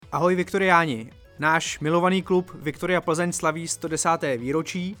Ahoj Viktoriáni, náš milovaný klub Viktoria Plzeň slaví 110.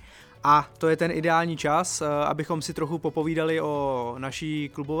 výročí a to je ten ideální čas, abychom si trochu popovídali o naší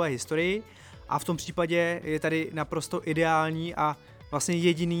klubové historii a v tom případě je tady naprosto ideální a vlastně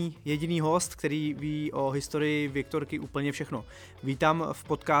jediný host, který ví o historii Viktorky úplně všechno. Vítám v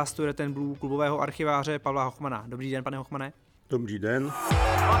podcastu Red and Blue klubového archiváře Pavla Hochmana. Dobrý den, pane Hochmane. Dobrý den.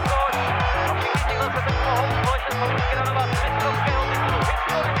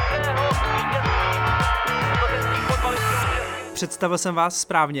 Představil jsem vás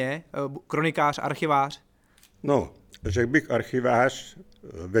správně, kronikář, archivář? No, řekl bych archivář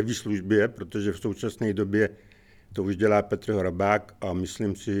ve výslužbě, protože v současné době to už dělá Petr Hrabák a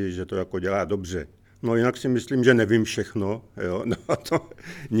myslím si, že to jako dělá dobře. No jinak si myslím, že nevím všechno, jo, no a to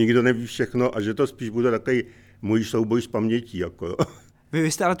nikdo neví všechno a že to spíš bude takový můj souboj s pamětí, jako jo.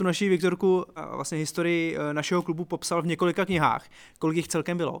 Vy jste ale tu naši Viktorku, vlastně historii našeho klubu popsal v několika knihách. Kolik jich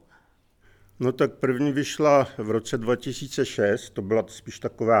celkem bylo? No tak první vyšla v roce 2006, to byla spíš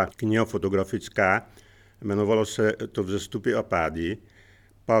taková kniha fotografická, jmenovalo se to Vzestupy a pády.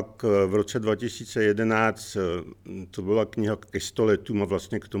 Pak v roce 2011 to byla kniha ke 100 letům a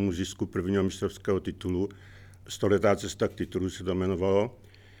vlastně k tomu zisku prvního mistrovského titulu. 100letá cesta k titulu se to jmenovalo.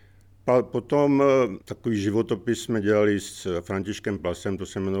 Potom takový životopis jsme dělali s Františkem Plasem, to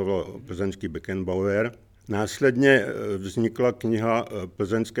se jmenovalo Plzeňský Beckenbauer. Následně vznikla kniha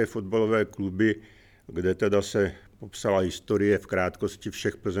Plzeňské fotbalové kluby, kde teda se popsala historie v krátkosti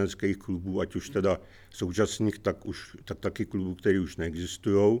všech plzeňských klubů, ať už teda současných, tak taky klubů, které už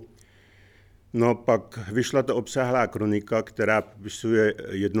neexistují. No pak vyšla ta obsáhlá kronika, která popisuje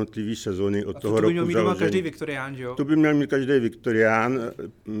jednotlivý sezony od toho roku založení. To by měl mít každý Viktorián, že jo? To by měl mít každý Viktorián.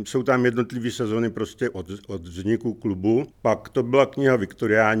 Jsou tam jednotlivý sezony prostě od vzniku klubu. Pak to byla kniha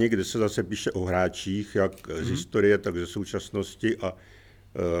Viktoriáni, kde se zase píše o hráčích, jak z historie, tak ze současnosti a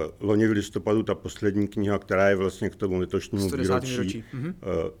loni v listopadu ta poslední kniha, která je vlastně k tomu letošnímu výročí.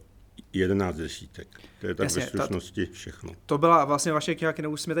 11 desítek. To je tak ve stručnosti všechno. To byla vlastně vaše kniha,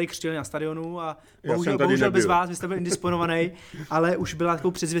 kterou jsme tady křtili na stadionu a bohužel bez vás, vy jste byl indisponovaný, ale už byla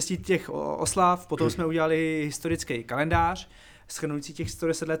takovou předzvěstí těch oslav, potom jsme udělali historický kalendář, shrnující těch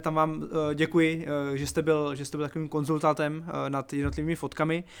 110 let, tam vám děkuji, že jste byl takovým konzultantem nad jednotlivými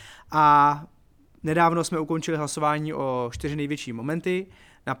fotkami a nedávno jsme ukončili hlasování o 4 největší momenty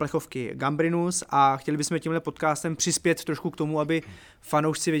na plechovky Gambrinus a chtěli bychom tímhle podcastem přispět trošku k tomu, aby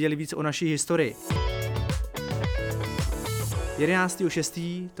fanoušci věděli víc o naší historii.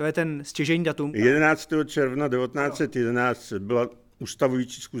 11.6. to je ten stěžejní datum. 11. června 1911 byla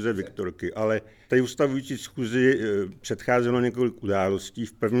ustavující schůze Viktorky, ale té ustavující schůzi předcházelo několik událostí.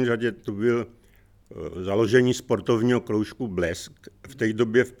 V první řadě to byl založení sportovního kroužku Blesk. V té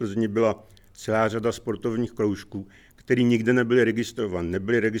době v Plzni byla celá řada sportovních kroužků, který nikde nebyly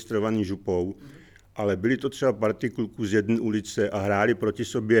registrovaný župou, ale byly to třeba party kluků z jedné ulice a hráli proti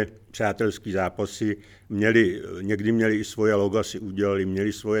sobě přátelský zápasy, někdy měli i svoje loga, si udělali,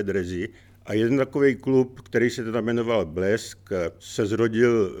 měli svoje drezy. A jeden takový klub, který se teda jmenoval Blesk, se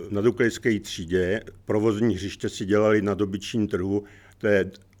zrodil na Duklejské třídě. Provozní hřiště si dělali na Dobyčím trhu, to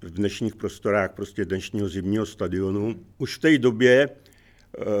je v dnešních prostorách prostě dnešního zimního stadionu. Už v té době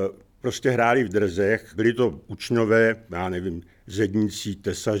prostě hráli v drezech, byli to učňové, já nevím, zedníci,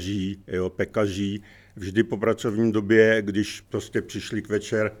 tesaří, pekaří. Vždy po pracovní době, když prostě přišli k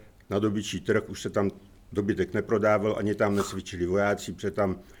večer na Dobyčí trh, už se tam dobytek neprodával, ani tam necvičili vojáci, protože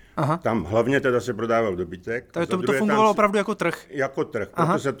tam hlavně teda se prodával dobytek. To fungovalo opravdu jako trh? Jako trh,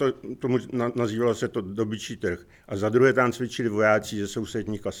 protože tomu nazývalo se to Dobyčí trh. A za druhé tam cvičili vojáci ze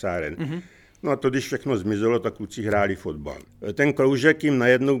sousedních kasáren. No a to, když všechno zmizelo, tak kluci hráli fotbal. Ten kroužek jim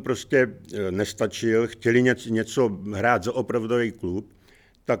najednou prostě nestačil, chtěli něco hrát za opravdový klub,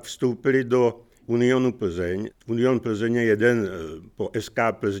 tak vstoupili do Unionu Plzeň. Union Plzeň je jeden po SK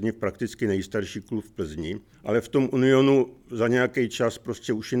Plzni prakticky nejstarší klub v Plzni, ale v tom Unionu za nějaký čas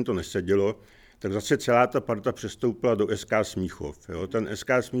prostě už jim to nesedělo, tak zase celá ta parta přestoupila do SK Smíchov. Jo. Ten SK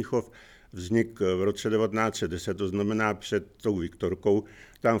Smíchov vznikl v roce 1910, to znamená před tou Viktorkou.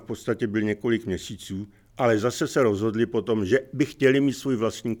 Tam v podstatě byl několik měsíců, ale zase se rozhodli potom, že by chtěli mít svůj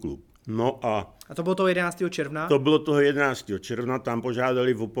vlastní klub. No a to bylo toho 11. června? To bylo toho 11. června, tam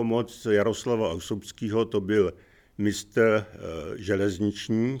požádali o pomoc Jaroslava Osobského, to byl mistr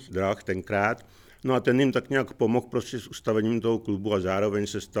železničních drah tenkrát. No a ten jim tak nějak pomohl prostě s ustavením toho klubu a zároveň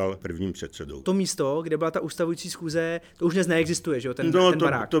se stal prvním předsedou. To místo, kde byla ta ustavující schůze, to už dnes neexistuje, že jo, ten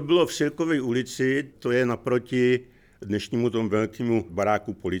barák? To bylo v Silkové ulici, to je naproti dnešnímu tomu velkému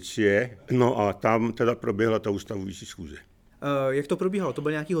baráku policie. No a tam teda proběhla ta ustavující schůze. Jak to probíhalo? To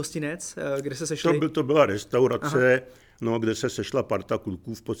byl nějaký hostinec, kde se sešli? To byla restaurace. no, kde se sešla parta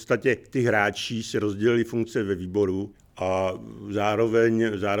kluků. V podstatě ty hráči si rozdělili funkce ve výboru a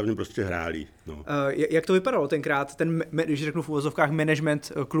zároveň prostě hráli. No. Jak to vypadalo tenkrát, když řeknu v uvozovkách,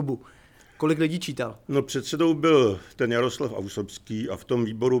 management klubu? Kolik lidí čítal? No, předsedou byl ten Jaroslav Ausobský a v tom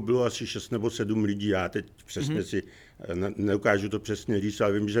výboru bylo asi 6 nebo 7 lidí. Já teď přesně si neukážu to přesně říct,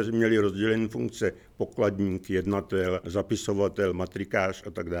 ale vím, že měli rozdělené funkce pokladník, jednatel, zapisovatel, matrikář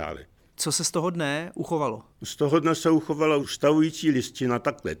a tak dále. Co se z toho dne uchovalo? Z toho dne se uchovala ustavující listina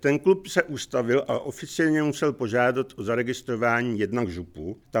takhle. Ten klub se ustavil a oficiálně musel požádat o zaregistrování jednak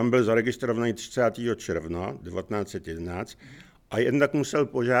župu. Tam byl zaregistrovaný 30. června 1911 a jednak musel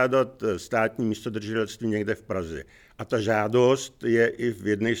požádat státní místodržitelství někde v Praze. A ta žádost je i v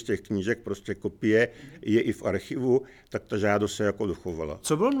jedné z těch knížek, prostě kopie, je i v archivu, tak ta žádost se jako dochovala.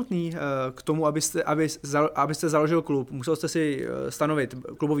 Co bylo nutné k tomu, abyste založil klub? Musel jste si stanovit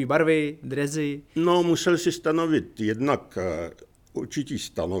klubové barvy, dresy? No, musel si stanovit jednak určitý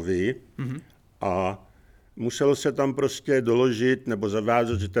stanovy a muselo se tam prostě doložit nebo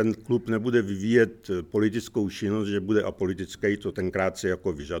zavázat, že ten klub nebude vyvíjet politickou činnost, že bude apolitický, to tenkrát se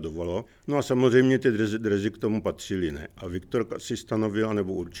jako vyžadovalo. No a samozřejmě ty dresy k tomu patřily, ne? A Viktorka si stanovila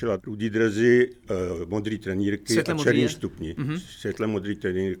nebo určila rudý dresy, modrý trenýrky a černý stupni. Světle modrý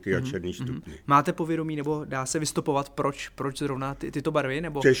trenýrky a černý stupni. Máte povědomí nebo dá se vystopovat, proč zrovna tyto barvy?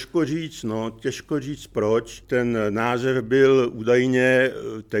 Nebo? Těžko říct proč. Ten název byl údajně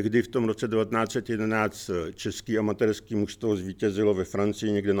tehdy v tom roce 1911 český amatérský mužstvo zvítězilo ve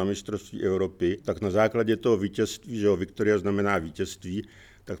Francii někde na mistrovství Evropy, tak na základě toho vítězství, že Viktoria znamená vítězství,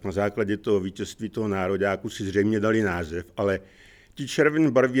 tak na základě toho vítězství toho nároďáku si zřejmě dali název, ale ti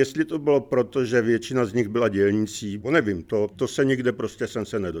červené barvy, jestli to bylo proto, že většina z nich byla dělnící, nevím, to se nikde prostě jsem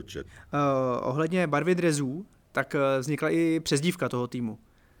se nedočet. Ohledně barvy dresů, tak vznikla i přezdívka toho týmu.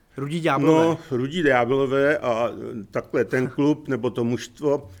 Rudí ďáblové. No, Rudí ďáblové a takhle ten klub nebo to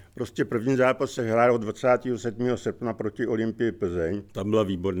mužstvo prostě první zápas se hrálo 27. srpna proti Olympii Plzeň. Tam byla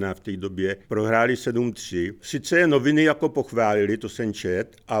výborná v té době. Prohráli 7-3. Sice je noviny jako pochválili, to jsem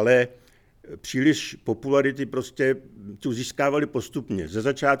čet, ale příliš popularity prostě tu získávali postupně. Ze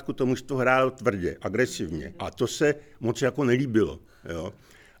začátku to mužstvo hrálo tvrdě, agresivně a to se moc jako nelíbilo. Jo.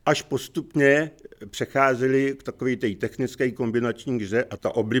 Až postupně přecházeli k takové té technické kombinační hře a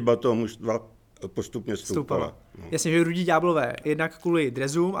ta obliba toho mužstva postupně stoupala. No. Jasně, že Rudí ďáblové, jednak kvůli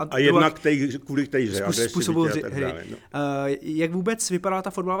dresům a jednak kvůli té hře, způsobu hry. No. Jak vůbec vypadala ta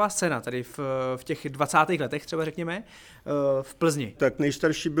fotbalová scéna tady v těch 20. letech, třeba řekněme, v Plzni? Tak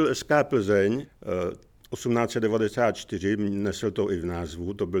nejstarší byl SK Plzeň, 1894, nesl to i v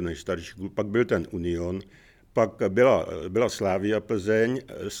názvu, to byl nejstarší klub, pak byl ten Union, pak byla Slavia Plzeň,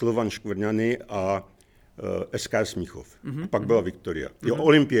 Slovan Škvrňany a SK Smíchov. Pak byla Viktoria.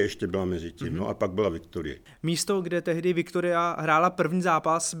 Olympie ještě byla mezi tím, no a pak byla Viktorie. Místo, kde tehdy Viktoria hrála první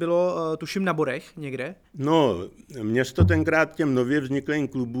zápas, bylo tuším na Borech někde? No, město tenkrát těm nově vzniklým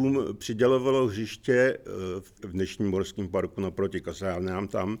klubům přidělovalo hřiště v dnešním Borském parku naproti kasárnám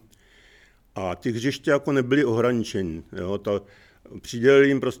tam. A ty hřiště jako nebyly ohraničeny. Přidělili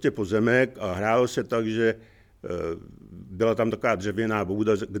jim prostě pozemek a hrálo se tak, že byla tam taková dřevěná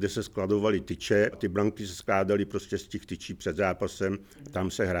bouda, kde se skladovaly tyče. Ty branky se skládaly prostě z těch tyčí před zápasem,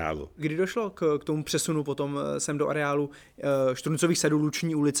 tam se hrálo. Kdy došlo k tomu přesunu potom sem do areálu Štruncových sadů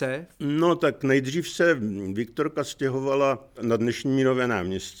Luční ulice? No tak nejdřív se Viktorka stěhovala na dnešní Mírové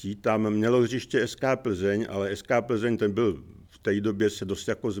náměstí. Tam mělo hřiště SK Plzeň, ale SK Plzeň ten byl v té době se dost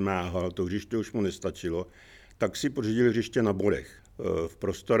jako zmáhal, to hřiště už mu nestačilo. Tak si pořídil hřiště na Borech v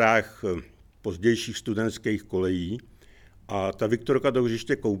prostorách pozdějších studentských kolejí a ta Viktorka to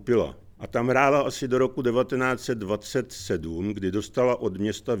hřiště koupila. A tam hrála asi do roku 1927, kdy dostala od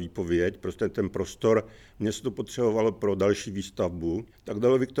města výpověď, prostě ten prostor město potřebovalo pro další výstavbu, tak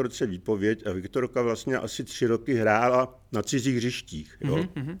dalo Viktorce výpověď a Viktorka vlastně asi 3 roky hrála na cizích hřištích. Jo?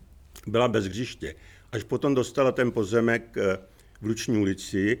 Byla bez hřiště. Až potom dostala ten pozemek v Luční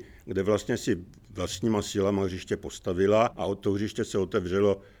ulici, kde vlastně si vlastníma silama hřiště postavila a od toho hřiště se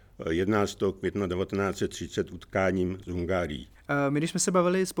otevřelo 11. května 1930 utkáním z Hungárií. My, když jsme se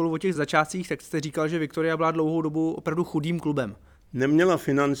bavili spolu o těch začátcích, tak jste říkal, že Viktoria byla dlouhou dobu opravdu chudým klubem. Neměla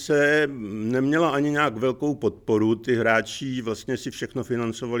finance, neměla ani nějak velkou podporu, ty hráči vlastně si všechno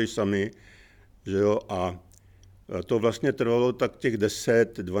financovali sami, že jo, a to vlastně trvalo tak těch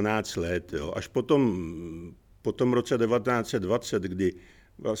 10-12 let, jo. Až po tom roce 1920, kdy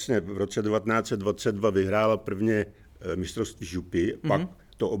vlastně v roce 1922 vyhrála prvně mistrovství župy, pak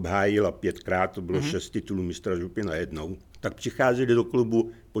to obhájila 5krát, to bylo 6 titulů mistra župy najednou, tak přicházeli do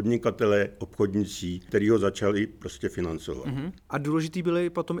klubu podnikatelé, obchodníci, kteří ho začali prostě financovat. A důležitý byly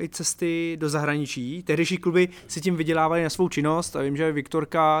potom i cesty do zahraničí. Tehdejší kluby si tím vydělávali na svou činnost a vím, že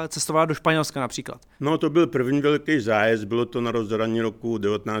Viktorka cestovala do Španělska například. No to byl první velký zájezd, bylo to na rozhraní roku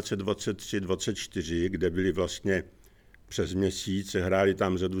 1923-24, kde byli vlastně přes měsíc, hráli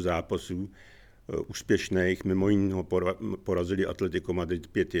tam řadu zápasů úspěšných, mimo jiného porazili Atletico Madrid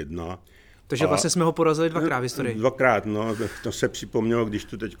 5-1. Takže vlastně jsme ho porazili dvakrát v historii. Dvakrát, no, to se připomnělo, když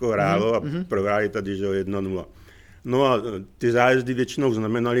tu teďko hrálo a prohráli tady, že 1-0. No a ty zájezdy většinou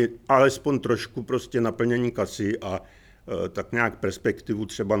znamenaly alespoň trošku prostě naplnění kasy a tak nějak perspektivu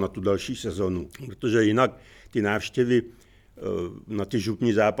třeba na tu další sezonu, protože jinak ty návštěvy na ty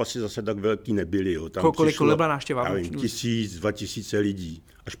župní zápasy zase tak velký nebyly. Jo. Tam kolik byla návštěva? 1000, 2000 lidí.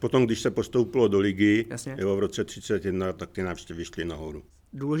 Až potom, když se postoupilo do ligy, jo, v roce 31, tak ty návštěvy šly nahoru.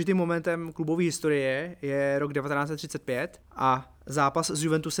 Důležitým momentem klubové historie je rok 1935 a zápas s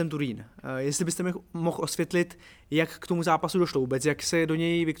Juventusem Turín. Jestli byste mi mohl osvětlit, jak k tomu zápasu došlo vůbec, jak se do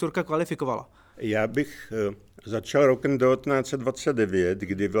něj Viktorka kvalifikovala? Já bych začal rokem 1929,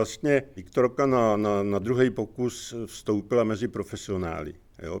 kdy vlastně Viktorka na druhý pokus vstoupila mezi profesionály.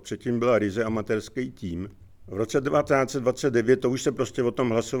 Jo? Předtím byla ryze amatérský tým. V roce 1929 to už se prostě o tom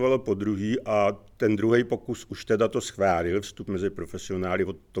hlasovalo po druhý a ten druhý pokus už teda to schválil, vstup mezi profesionály,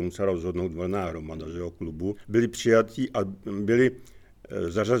 o tom se rozhodnout volná hromada klubu. Byli přijatí a byli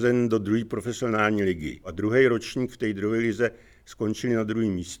zařazeni do druhé profesionální ligy. A druhý ročník v té druhé lize skončili na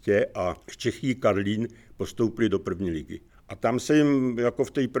druhém místě a Čechy Karlín postoupili do první ligy. A tam se jim jako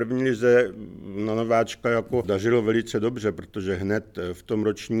v té první lize na nováčka jako dařilo velice dobře, protože hned v tom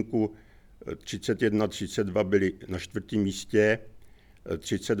ročníku 31-32 byli na 4. místě,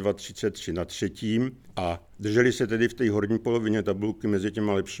 32-33 na 3. a drželi se tedy v té horní polovině tabulky mezi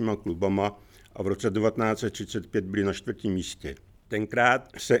těma lepšíma klubama a v roce 1935 byli na 4. místě. Tenkrát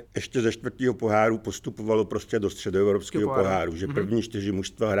se ještě ze 4. poháru postupovalo prostě do středoevropského poháru, že první 4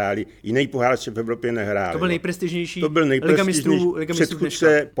 mužstva hráli, jiný pohár se v Evropě nehráli. To byl nejprestižnější Liga mistrů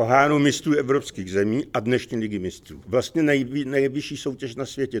předchůdce poháru mistrů evropských zemí a dnešní ligy mistrů. Vlastně nejvyšší soutěž na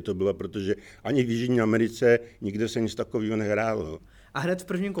světě to byla, protože ani v Jižní Americe nikde se nic takového nehrálo. A hned v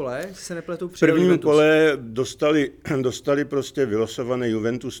prvním kole, se nepletu, v prvním kole dostali prostě vylosovaný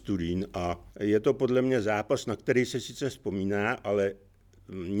Juventus Turín a je to podle mě zápas, na který se sice vzpomíná, ale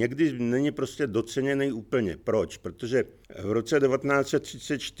někdy není prostě doceněný úplně. Proč? Protože v roce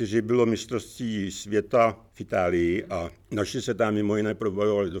 1934 bylo mistrovství světa v Itálii a naši se tam mimo jiné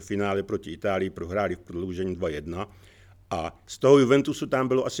probojovali do finále proti Itálii, prohráli v prodloužení 2-1 a z toho Juventusu tam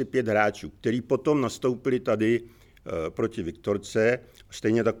bylo asi 5 hráčů, kteří potom nastoupili tady proti Viktorce,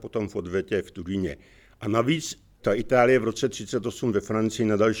 stejně tak potom v odvetě v Turíně. A navíc ta Itálie v roce 1938 ve Francii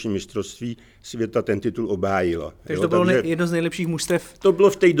na další mistrovství světa ten titul obhájila. Takže to bylo jedno z nejlepších mužstev. To bylo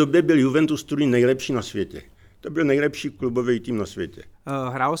v té době, byl Juventus Turín nejlepší na světě. To byl nejlepší klubový tým na světě.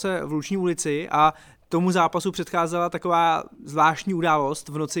 Hrálo se v Luční ulici a tomu zápasu předcházela taková zvláštní událost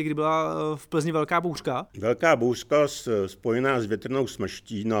v noci, kdy byla v Plzni velká bouřka. Velká bouřka spojená s větrnou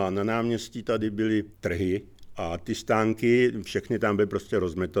smrští. Na náměstí tady byly trhy. A ty stánky, všechny tam byly prostě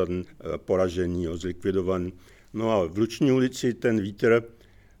rozmetaný, poražený, zlikvidovaný. No a v Luční ulici ten vítr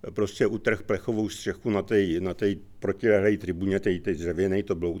prostě utrhl plechovou střechu na té protilehlé tribuně, té dřevěné,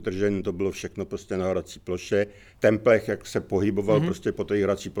 to bylo utržené, to bylo všechno prostě na hrací ploše. Ten plech, jak se pohyboval prostě po té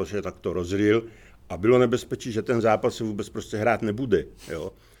hrací ploše, tak to rozryl a bylo nebezpečí, že ten zápas se vůbec prostě hrát nebude.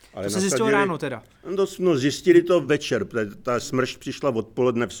 Jo. Ale to se zjistilo ráno teda? No, zjistili to večer, ta smršť přišla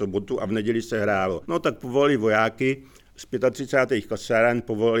odpoledne v sobotu a v neděli se hrálo. No tak povolali vojáky z 35. kasáren,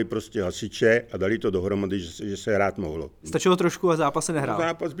 povolali prostě hasiče a dali to dohromady, že se hrát mohlo. Stačilo trošku a zápas se nehrál? No,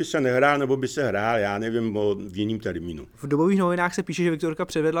 zápas by se nehrál, nebo by se hrál, já nevím, v jiným termínu. V dobových novinách se píše, že Viktorka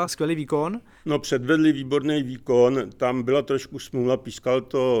předvedla skvělý výkon. No, předvedli výborný výkon, tam byla trošku smůla, pískal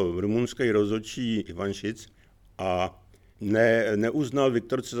to rumunský rozhodčí Ivan Šic a neuznal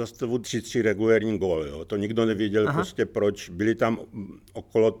Viktorce za stavu 3-3 regulérní gól. Jo. To nikdo nevěděl prostě proč. Byly tam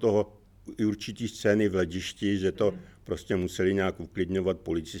okolo toho i určitý scény v hledišti, že to prostě museli nějak uklidňovat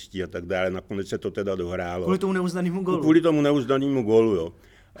policisti a tak dále. Nakonec se to teda dohrálo. Kvůli tomu neuznanému gólu. Kvůli tomu neuznanému gólu, jo.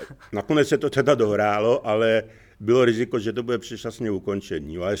 Nakonec se to teda dohrálo, ale bylo riziko, že to bude předčasně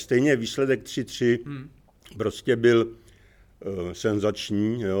ukončení. Ale stejně výsledek 3-3 prostě byl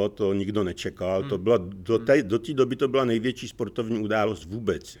senzační, jo, to nikdo nečekal. To byla, do té doby to byla největší sportovní událost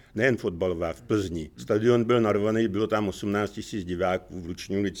vůbec. Nejen fotbalová v Plzni. Stadion byl narvaný, bylo tam 18 000 diváků, v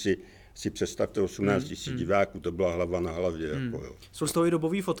Luční ulici si představte 18 000 diváků, to byla hlava na hlavě. Jako, jo. Jsou z toho i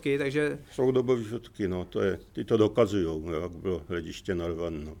dobové fotky, takže... Jsou dobové fotky, no, ty to dokazujou, jak bylo hlediště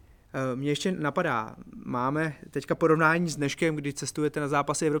narvané. No. Mně ještě napadá, máme teďka porovnání s dneškem, kdy cestujete na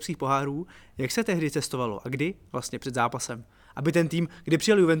zápasy evropských pohárů. Jak se tehdy cestovalo a kdy vlastně před zápasem? Aby ten tým, kdy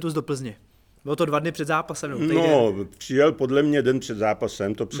přijel Juventus do Plzně? Bylo to 2 dny před zápasem? No, přijel podle mě den před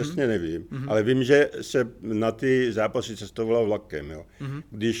zápasem, to přesně nevím, ale vím, že se na ty zápasy cestovalo vlakem. Jo.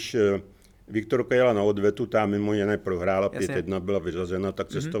 Když Viktorka jela na odvetu, ta mimo jiné prohrála 5-1, byla vyřazena, tak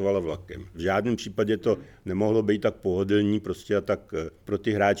cestovala vlakem. V žádném případě to nemohlo být tak pohodlný, prostě a tak pro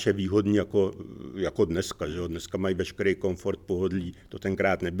ty hráče výhodný jako dneska. Že jo? Dneska mají veškerý komfort, pohodlí, to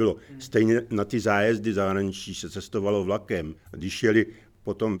tenkrát nebylo. Stejně na ty zájezdy zahraničí se cestovalo vlakem. Když jeli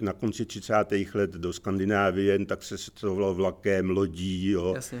potom na konci 30. let do Skandinávie, tak se cestovalo vlakem, lodí,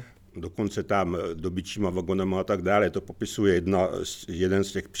 jo. Jasně. Dokonce tam dobyčíma vagonama a tak dále. To popisuje jeden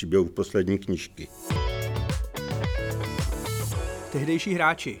z těch příběhů poslední knížky. Tehdejší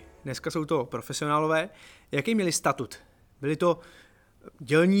hráči, dneska jsou to profesionálové, jaký měli statut? Byli to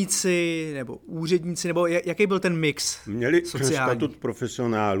dělníci nebo úředníci, nebo jaký byl ten mix Měli sociální? statut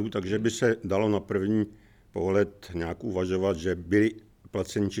profesionálů, takže by se dalo na první pohled nějak uvažovat, že byli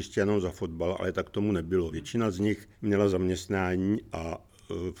placeni čistě jenom za fotbal, ale tak tomu nebylo. Většina z nich měla zaměstnání a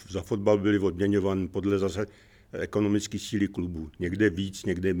za fotbal byli odměňováni podle zase ekonomické síly klubu. Někde víc,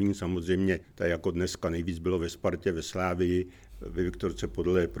 někde méně, samozřejmě, tak jako dneska nejvíc bylo ve Spartě, ve Slávii, ve Viktorce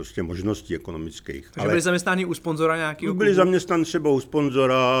podle prostě možností ekonomických. Takže byli zaměstnáni u sponzora nějakého klubu? Byli zaměstnáni třeba u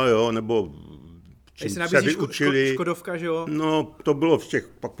sponzora, jo, nebo se vyučili. Škodovka, že jo? No, to bylo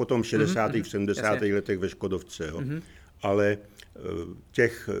pak potom v 60. 70. letech ve Škodovce, jo. Ale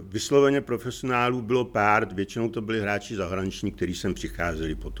těch vysloveně profesionálů bylo pár, většinou to byli hráči zahraniční, kteří sem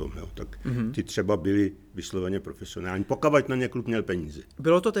přicházeli potom, jo. Tak ty třeba byli vysloveně profesionální, pokud na ně klub měl peníze.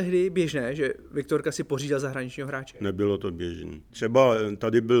 Bylo to tehdy běžné, že Viktorka si pořídil zahraničního hráče? Nebylo to běžné. Třeba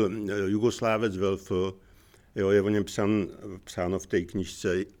tady byl Jugoslávec Velf, jo, je o něm psáno v té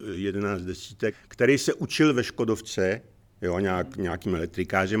knížce 11 desítek, který se učil ve Škodovce, jo, nějakým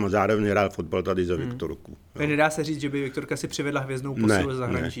elektrikářem a zároveň hrál fotbal tady za Viktorku. Nedá se říct, že by Viktorka si přivedla hvězdnou posilu ze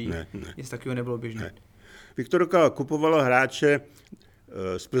zahraničí. Ne. Nic takového nebylo běžné. Ne. Viktorka kupovala hráče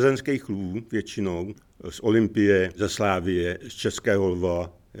z plzeňských klubů většinou, z Olympie, ze Slávie, z Českého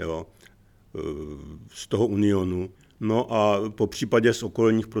Lva, jo, z toho Unionu. No a po případě z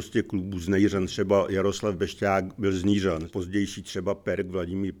okolních prostě klubů z Nejřan, třeba Jaroslav Bešťák byl z Nířan, pozdější třeba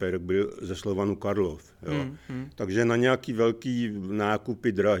Vladimír Perk byl ze Slovanu Karlov. Jo. Takže na nějaký velký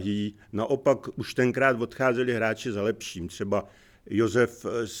nákupy drahý, naopak už tenkrát odcházeli hráči za lepším, třeba Josef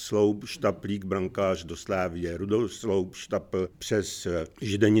Sloup, Štaplík, brankář do Slávie, Rudolf Sloup, Štapl přes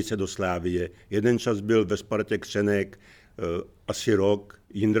Židenice do Slávie. Jeden čas byl ve Spartě Křenek, asi rok.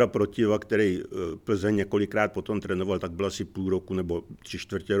 Jindra Protiva, který Plzeň několikrát potom trénoval, tak byl asi půl roku nebo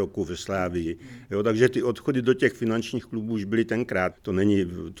 3/4 roku ve Slávii. Jo, takže ty odchody do těch finančních klubů už byly tenkrát.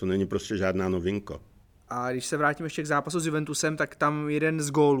 To není prostě žádná novinka. A když se vrátím ještě k zápasu s Juventusem, tak tam jeden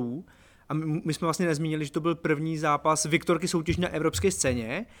z gólů, a my jsme vlastně nezmínili, že to byl první zápas Viktorky soutěž na evropské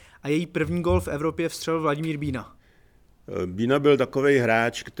scéně a její první gól v Evropě vstřelil Vladimír Bína. Bína byl takovej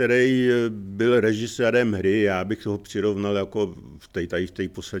hráč, který byl režisérem hry, já bych ho přirovnal jako v té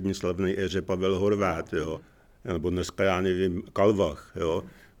poslední slavné éře Pavel Horvát, jo, nebo dneska já nevím, Kalvach, jo,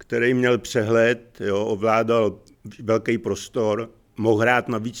 který měl přehled, jo, ovládal velký prostor, mohl hrát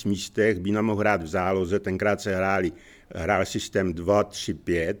na víc místech, Bína mohl hrát v záloze, tenkrát se hrál systém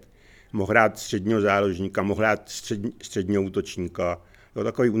 2-3-5, mohl hrát středního záložníka, mohl hrát středního útočníka, jo,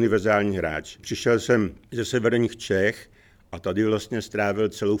 takový univerzální hráč. Přišel jsem ze severních Čech a tady vlastně strávil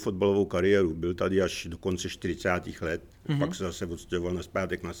celou fotbalovou kariéru. Byl tady až do konce 40. let, pak se zase odstěhoval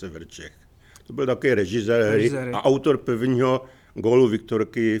nazpátek na sever Čech. To byl takový režisér hry a autor prvního gólu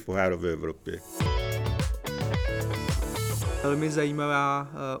Viktorky v pohárové Evropě. Velmi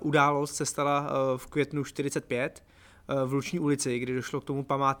zajímavá událost se stala v květnu 45 v Luční ulici, kdy došlo k tomu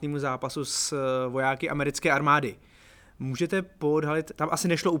památnému zápasu s vojáky americké armády. Můžete poodhalit, tam asi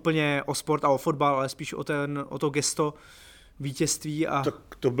nešlo úplně o sport a o fotbal, ale spíš o to gesto vítězství. Tak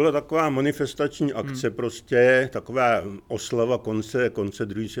to byla taková manifestační akce, prostě taková oslava konce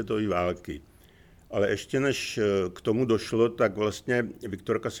druhé světové války. Ale ještě než k tomu došlo, tak vlastně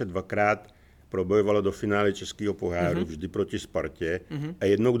Viktorka se dvakrát probojovala do finále českého poháru, vždy proti Spartě a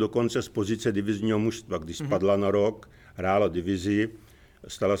jednou dokonce z pozice divizního mužstva, když spadla na rok, hrála divizi,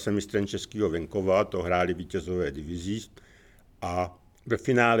 stala se mistrem českého venkova, to hráli vítězové divizí a ve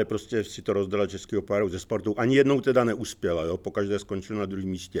finále prostě si to rozdala Českého poháru ze Spartou. Ani jednou teda neuspěla, jo? Pokaždé skončil na druhém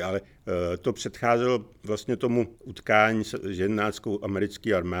místě, ale to předcházelo vlastně tomu utkání s 11.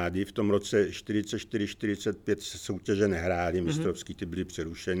 americké armády. V tom roce 44-45 se soutěže nehrály, mistrovský ty byly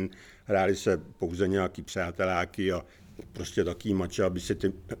přerušeny, hrály se pouze nějaký přáteláky a prostě taký mače, aby se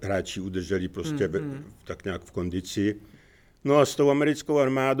ty hráči udrželi prostě tak nějak v kondici. No a s tou americkou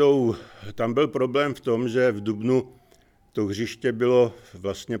armádou tam byl problém v tom, že v dubnu to hřiště bylo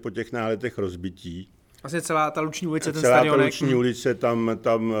vlastně po těch náletech rozbití. Vlastně celá ta Luční ulice, ten stadionek. Celá ta Luční ulice,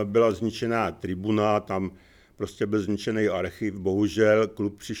 tam byla zničená tribuna, tam prostě byl zničený archiv. Bohužel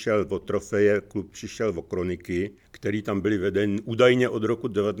klub přišel o trofeje, klub přišel o kroniky, které tam byly vedeny údajně od roku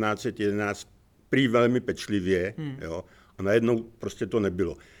 1911 prý velmi pečlivě, jo, a najednou prostě to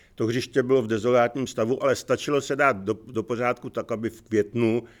nebylo. To hřiště bylo v dezolátním stavu, ale stačilo se dát do pořádku tak, aby v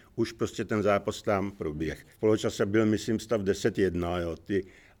květnu už prostě ten zápas tam proběh. V poločase byl, myslím, stav 10-1, jo. Ty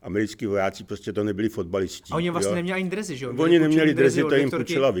americký vojáci prostě to nebyli fotbalisti. A oni vlastně neměli ani dresy, že jo? Oni neměli dresy, to jim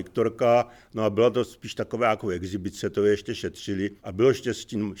půjčila Viktorka, no a byla to spíš taková jako exibice, to je ještě šetřili. A bylo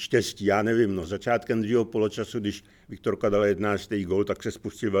štěstí, já nevím, no začátkem druhého poločasu, když Viktorka dala 11. gól, tak se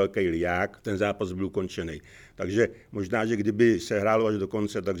spustil velký liják, ten zápas byl ukončený. Takže možná, že kdyby se hrálo až do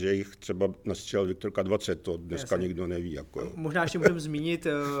konce, takže jich třeba nastřelil Viktorka 20, to dneska nikdo neví. Jako. Možná ještě můžeme zmínit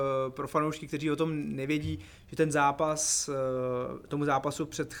pro fanoušky, kteří o tom nevědí, že ten zápas, tomu zápasu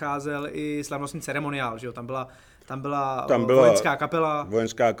předcházel i slavnostní ceremoniál, že jo? Tam byla vojenská kapela.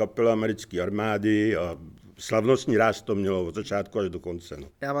 Vojenská kapela americké armády a slavnostní ráz to mělo od začátku až do konce. No.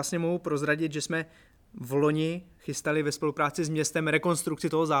 Já vlastně mohu prozradit, že jsme v loni chystali ve spolupráci s městem rekonstrukci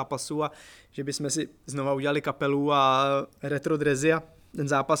toho zápasu a že bychom si znova udělali kapelu a retro dresy a ten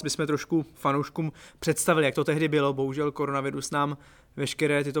zápas bychom trošku fanouškům představili, jak to tehdy bylo. Bohužel koronavirus nám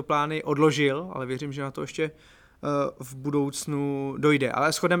veškeré tyto plány odložil, ale věřím, že na to ještě v budoucnu dojde.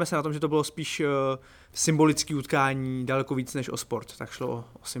 Ale shodneme se na tom, že to bylo spíš symbolické utkání, daleko víc než o sport, tak šlo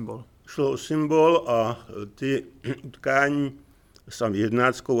o symbol. Šlo o symbol a ty utkání s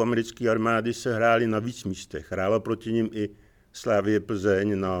 11. americké armády se hrály na víc místech. Hrála proti nim i Slavie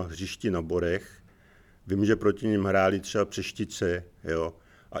Plzeň na hřišti na Borech. Vím, že proti nim hráli třeba Přeštice, jo.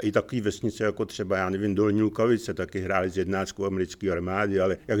 A i takové vesnice, jako třeba, já nevím, Dolní Lukavice, taky hráli z 11. americké armády,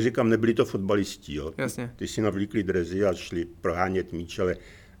 ale jak říkám, nebyli to fotbalisti, jo. Jasně. Ty si navlíkli dresy a šli prohánět míč, ale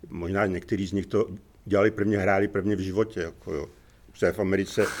možná některý z nich to dělali hráli prvně v životě, jako jo. Protože v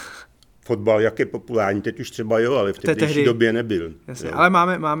Americe fotbal, jak je populární, teď už třeba jo, ale v tehdejší době nebyl. Jasně, ale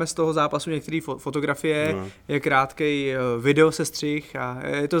máme z toho zápasu některé fotografie, je krátký videosestřih a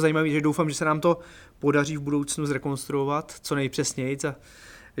je to zajímavé, že doufám, že se nám to podaří v budoucnu zrekonstruovat co nejpřesněji,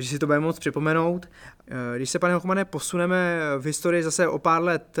 že si to budeme moct připomenout. Když se, pane Hochmane, posuneme v historii zase o pár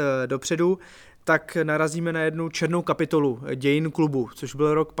let dopředu, tak narazíme na jednu černou kapitolu dějin klubu, což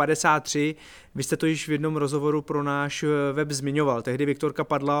byl rok 53. Vy jste to již v jednom rozhovoru pro náš web zmiňoval. Tehdy Viktorka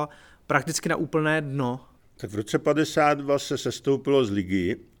padla prakticky na úplné dno. Tak v roce 52 se sestoupilo z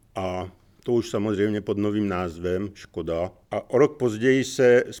ligy a to už samozřejmě pod novým názvem Škoda. A o rok později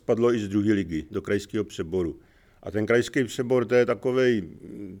se spadlo i z druhé ligy do krajského přeboru. A ten krajský přebor, to je takovej,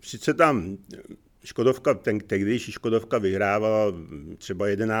 sice tam Škodovka, tehdejší Škodovka vyhrávala třeba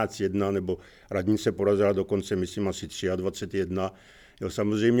 11-1, nebo Radnice porazila dokonce, myslím, asi 23-1. Jo,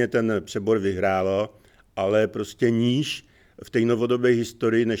 samozřejmě ten přebor vyhrála, ale prostě níž v té novodobé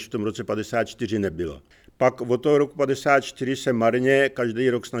historii, než v tom roce 54 nebyla. Pak od toho roku 54 se marně každý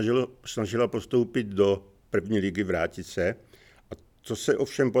rok snažila postoupit do první ligy, vrátit se. A co se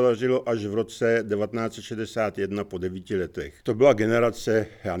ovšem podařilo až v roce 1961 po 9 letech. To byla generace,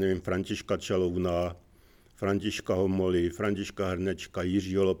 já nevím, Františka Čalouna, Františka Homoly, Františka Hrnečka,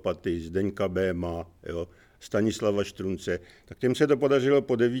 Jiřího Lopaty, Zdeňka Béma, jo, Stanislava Štrunce. Tak těm se to podařilo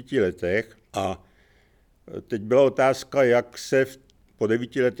po 9 letech a teď byla otázka, jak se po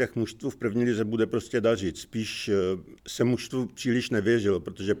 9 letech mužstvu v první lize bude prostě dařit. Spíš se mužstvu příliš nevěřilo,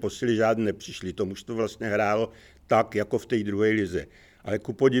 protože posily žádné nepřišly. To mužstvo vlastně hrálo tak, jako v té druhé lize. Ale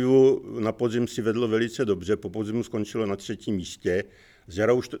ku podivu na podzim si vedlo velice dobře, po podzimu skončilo na 3. místě. Z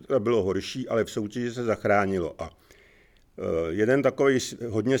jara už to bylo horší, ale v soutěži se zachránilo. A jeden takový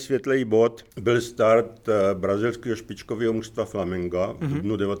hodně světlý bod byl start brazilského špičkového mužstva Flamenga v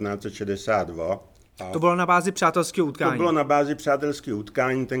dubnu 1962. To bylo na bázi přátelského utkání. To bylo na bázi přátelského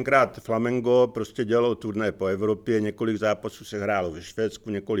utkání. Tenkrát Flamengo prostě dělalo turné po Evropě, několik zápasů se hrálo ve Švédsku,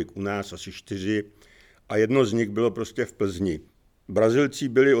 několik u nás, asi 4. A jedno z nich bylo prostě v Plzni. Brazilci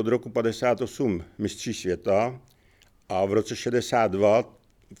byli od roku 58 mistři světa a v roce 62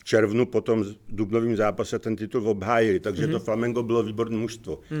 v červnu po tom dubnovém zápase ten titul obhájili, takže to Flamengo bylo výborné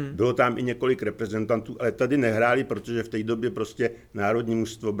mužstvo. Bylo tam i několik reprezentantů, ale tady nehráli, protože v té době prostě národní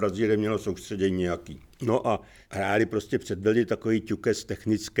mužstvo Brazílie mělo soustředění nějaký. No a hráli prostě, předvedli takový ťukes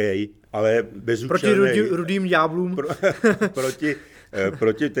technický, ale bezúčelný. Proti rudým ďáblům.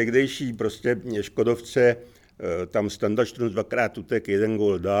 Proti tehdejší prostě Škodovce, tam Standa Štrunc dvakrát utek, jeden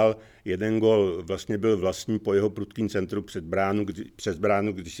gól dal, jeden gól vlastně byl vlastní po jeho prudkým centru přes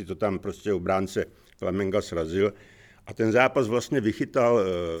bránu, když si to tam prostě obránce Flamenga srazil. A ten zápas vlastně vychytal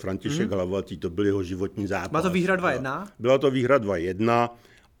František Hlavatý, to byl jeho životní zápas. Má to výhra 2-1? Byla to výhra 2-1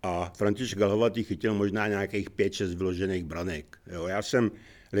 a František Hlavatý chytil možná nějakých 5-6 vyložených branek. Jo, já jsem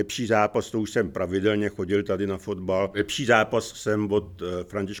lepší zápas, to už jsem pravidelně chodil tady na fotbal. Lepší zápas jsem od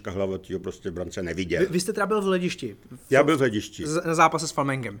Františka Hlavatýho prostě v brance neviděl. Vy jste teda byl v hledišti? Já byl v hledišti. Na zápase s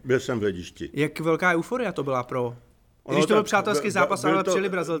Flamengem? Byl jsem v hledišti. Jak velká euforia to byla pro... Když to byl přátelský zápas, ale přijeli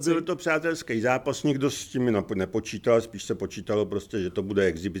Brazilci. Byl to přátelský zápas, nikdo s tím nepočítal, spíš se počítalo prostě, že to bude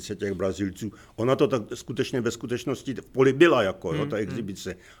exibice těch Brazilců. Ona to tak skutečně ve skutečnosti v poli byla jako, ta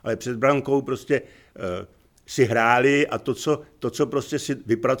exibice. Ale před brankou prostě si hráli a to, co prostě si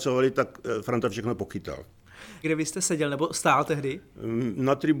vypracovali, tak Franta všechno pochytal. Kde vy jste seděl nebo stál tehdy?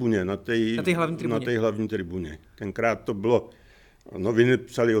 Na tribuně, na té hlavní tribuně. Tenkrát to bylo, noviny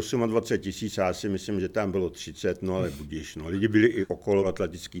psali 28 000, já si myslím, že tam bylo 30, no ale budíš. No. Lidi byli i okolo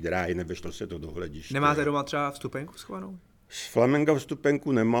atletický dráhy, nevešlo se to do hlediště. Nemáte doma třeba vstupenku schovanou? Z Flamenga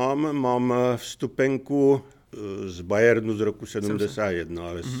vstupenku nemám, mám vstupenku z Bayernu z roku 71,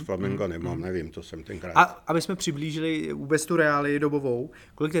 ale z Flamenga nemám, nevím, to jsem tenkrát. A aby jsme přiblížili vůbec tu reálii dobovou,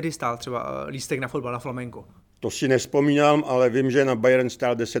 kolik tedy stál třeba lístek na fotbal na Flamengo? To si nespomínám, ale vím, že na Bayern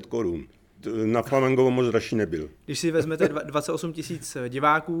stál 10 korun. Na Flamengovo moc dražší nebyl. Když si vezmete 28 000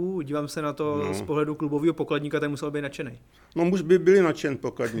 diváků, dívám se na to z pohledu klubového pokladníka, ten musel být nadšený. No, by byli nadšen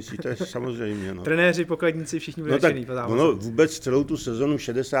pokladníci, to je samozřejmě. No. Trenéři, pokladníci, všichni byli nadšený. No, vůbec celou tu sezonu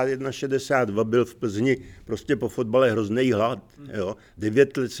 61-62 byl v Plzni prostě po fotbale hrozný hlad. Jo.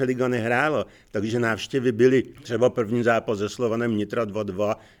 9 let se liga nehrála, takže návštěvy byly. Třeba první zápas se Slovanem Nitra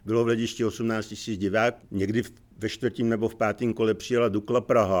 2-2, bylo v hledišti 18 000 diváků. Někdy ve čtvrtém nebo v pátém kole přijela Dukla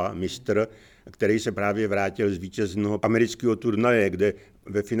Praha, mistr, který se právě vrátil z vítězného amerického turnaje, kde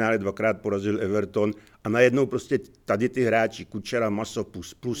ve finále dvakrát porazil Everton a najednou prostě tady ty hráči, Kučera,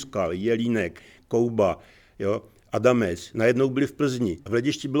 Masopus, Pluskal, Jelínek, Kouba, jo, Adamec, najednou byli v Plzni. V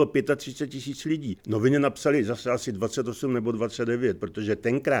hledišti bylo 35 000 lidí. Noviny napsali zase asi 28 nebo 29, protože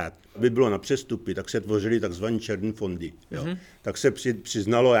tenkrát, aby bylo na přestupy, tak se tvořily takzvané černé fondy. Jo. Tak se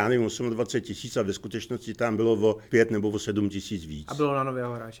přiznalo, já nevím, 28 000 a ve skutečnosti tam bylo o 5 nebo o 7 000 víc. A bylo na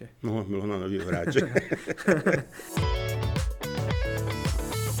nového hráče. No, bylo na nového hráče.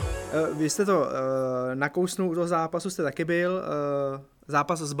 Vy jste to nakousnul u toho zápasu, jste taky byl.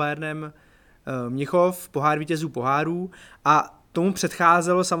 Zápas s Bayernem Mnichov, pohár vítězů pohárů a tomu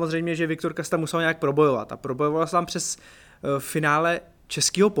předcházelo samozřejmě, že Viktor Kasta musel nějak probojovat a probojoval se tam přes finále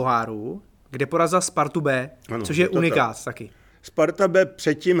českého poháru, kde porazil Spartu B, ano, což je unikát taky. Sparta B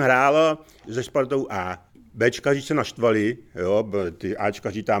předtím hrála se Spartou A. Bčkaři se naštvali, jo, ty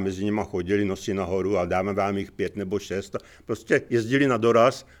Ačkaři tam mezi nimi chodili, nosí nahoru a dáme vám jich 5 nebo 6. Prostě jezdili na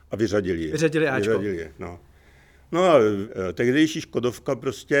doraz a vyřadili je. Vyřadili Ačko. Vyřadili je, no. No a tehdejší Škodovka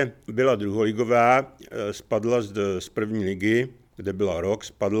prostě byla druholigová, spadla z první ligy, kde byla rok,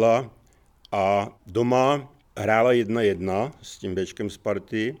 spadla a doma hrála 1-1 s tím Bčkem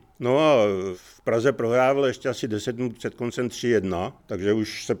Sparty. No a v Praze prohrávala ještě asi 10 minut před koncem 3-1, takže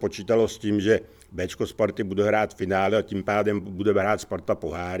už se počítalo s tím, že Bčko Sparty bude hrát finále a tím pádem bude hrát Sparta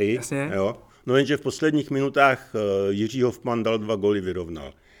poháry. Jasně. Jo. No jenže v posledních minutách Jiří Hofman dal 2 góly,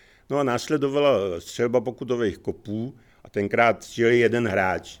 vyrovnal. No a následovala střelba pokutových kopů a tenkrát střelil jeden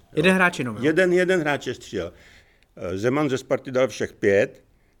hráč. Jeden hráč jenom, jo? Jeden hráč je střel. Zeman ze Sparty dal všech 5,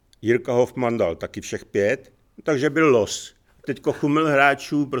 Jirka Hofman dal taky všech 5, takže byl los. Teďko chumil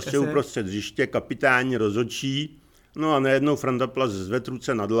hráčů prostě uprostřed hřiště, kapitáni, rozhodčí, no a najednou Franta Plas zvedl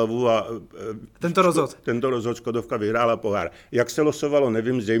ruce nad hlavu a tento rozhod Škodovka vyhrála pohár. Jak se losovalo,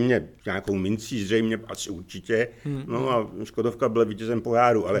 nevím, zřejmě nějakou mincí, zřejmě asi určitě, no a Škodovka byla vítězem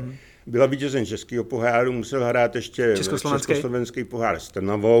poháru, ale byla vítězem českého poháru, musel hrát ještě československý pohár s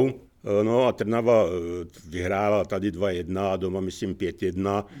Trnavou. No a Trnava vyhrála tady 2-1 a doma myslím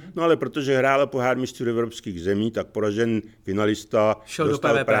 5-1. No ale protože hrála pohár mistrů evropských zemí, tak poražen finalista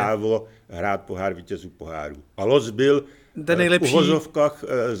dostal právo hrát pohár vítězů poháru. A los byl v uvozovkách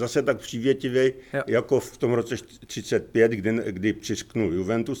zase tak přívětivý, jako v tom roce 1935, kdy přisknul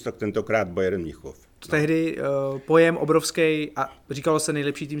Juventus, tak tentokrát Bayern Mnichov. Tehdy pojem obrovský a říkalo se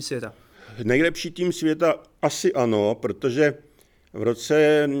nejlepší tým světa. Nejlepší tým světa asi ano, protože V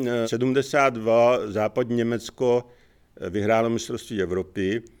roce 72 západní Německo vyhrálo mistrovství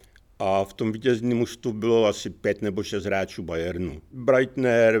Evropy a v tom vítězném mužstvu bylo asi 5 nebo 6 hráčů Bayernu.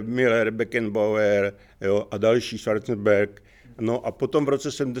 Breitner, Müller, Beckenbauer, jo, a další, Schwarzenberg. No a potom v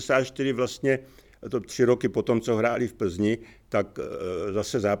roce 74 vlastně, to 3 roky potom, co hráli v Plzni, tak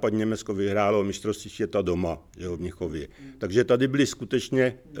zase západní Německo vyhrálo mistrovství světa doma, jo, v Mnichově. Takže tady byly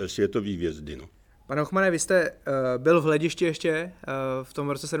skutečně světové hvězdy. No. Pane Hochmane, vy jste byl v Hledišti ještě v tom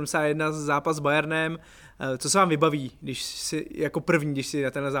roce 71 zápas s Bayernem. Co se vám vybaví, když si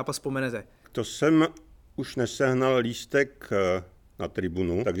na tenhle zápas vzpomenete? To jsem už nesehnal lístek na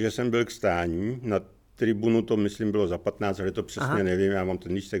tribunu, takže jsem byl k stání. Na tribunu to, myslím, bylo za 15, ale to přesně nevím, já mám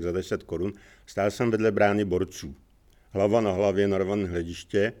ten lístek za 10 korun. Stál jsem vedle brány borců. Hlava na hlavě, narvané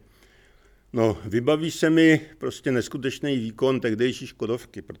Hlediště. No, vybaví se mi prostě neskutečný výkon tehdejší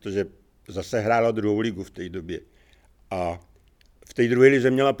Škodovky, protože zase hrála druhou ligu v té době. A v té druhé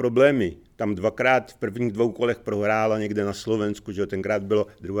lize měla problémy. Tam 2krát v prvních 2 kolech prohrála někde na Slovensku, že tenkrát byla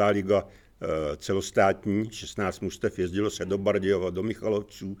druhá liga celostátní, 16 mužstev, jezdilo se do Bardějova, do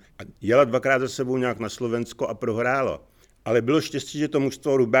Michalovců a jela 2krát za sebou nějak na Slovensko a prohrála. Ale bylo štěstí, že to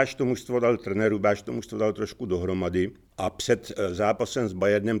mužstvo Rubáš, to mužstvo dal trenér, Rubáš to mužstvo dal trošku dohromady a před zápasem s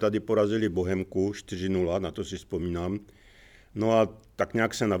Bayernem tady porazili Bohemku 4-0, na to si vzpomínám. No a tak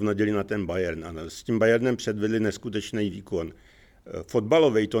nějak se navnadili na ten Bayern a s tím Bayernem předvedli neskutečný výkon.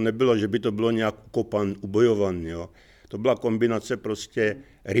 Fotbalovej to nebylo, že by to bylo nějak ubojovaný, jo. To byla kombinace prostě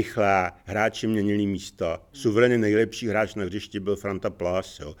rychlá, hráči měnili místa. Suverénně nejlepší hráč na hřišti byl Franta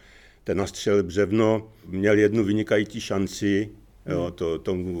Plas, jo. Ten nastřelil břevno, měl jednu vynikající šanci, jo,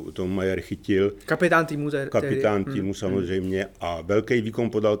 to Majer chytil. Kapitán týmu. Kapitán týmu samozřejmě a velký výkon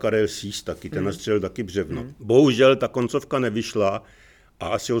podal Karel Sís taky, ten nastřelil taky břevno. Bohužel ta koncovka nevyšla a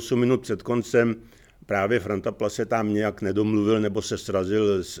asi 8 minut před koncem právě Franta Plas se tam nějak nedomluvil nebo se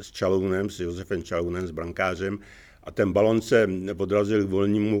srazil s Čalounem, s Josefem Čalounem, s brankářem a ten balon se odrazil k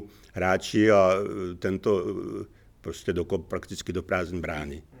volnému hráči a tento prostě dokop prakticky do prázdné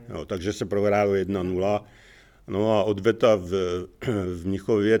brány. Jo, takže se prohrálo 1-0. No a odveta v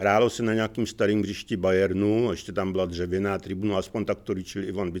Mnichově. Hrálo se na nějakým starým hřišti Bayernu, ještě tam byla dřevěná tribuna, aspoň tak to líčil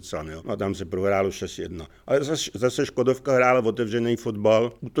Ivan Bican. Jo. A tam se prohrálo 6-1. Ale zase Škodovka hrála v otevřený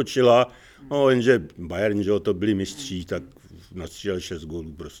fotbal, útočila, no jenže Bayern, že to byli mistří, tak nastřílel 6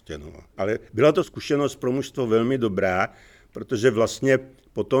 gólů prostě. No. Ale byla to zkušenost pro mužstvo velmi dobrá, protože vlastně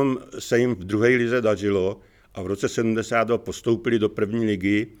potom se jim v druhé lize dařilo a v roce 72 postoupili do první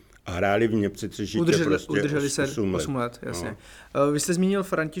ligy a hráli v nepřetržitě udrželi se 8 let, jasně. No. Vy jste zmínil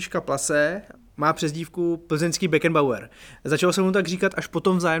Františka Plase, má přezdívku plzeňský Beckenbauer. Začalo se mu tak říkat až po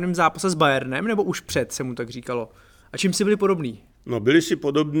tom vzájemném zápase s Bayernem, nebo už před se mu tak říkalo? A čím si byli podobní? No, byli si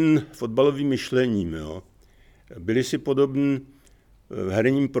podobní fotbalovým myšlením, jo. Byli si podobní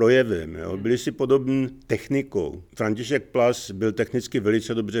herním projevem, jo. Byli si podobní technikou. František Plas byl technicky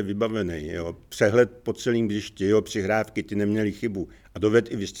velice dobře vybavený, jo. Přehled po celém hřišti, jo, přihrávky, ty neměli chybu a dovedl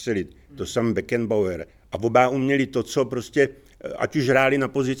i vystřelit. To sam Beckenbauer. A oba uměli to, co prostě, ať už hráli na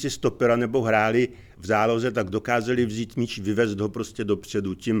pozici stopera nebo hráli v záloze, tak dokázali vzít míč, vyvést ho prostě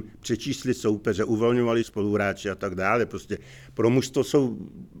dopředu, tím přečíslit soupeře, uvolňovali spoluhráči a tak dále. Prostě pro mužstvo jsou,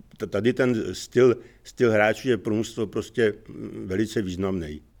 tady ten styl hráčů je pro mužstvo prostě velice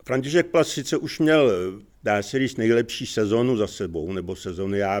významný. František Plas sice už měl, dá se říct, nejlepší sezonu za sebou, nebo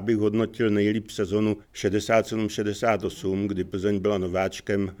sezony, já bych hodnotil nejlíp sezonu 67-68, kdy Plzeň byla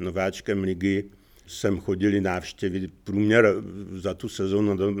nováčkem ligy. Sem chodili návštěvy, průměr za tu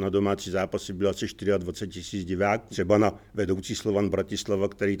sezonu na domácí zápasy byl asi 24 000 diváků. Třeba na vedoucí Slovan Bratislava,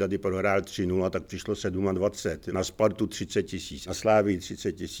 který tady prohrál 3-0, tak přišlo 27, na Spartu 30 000, na Slávii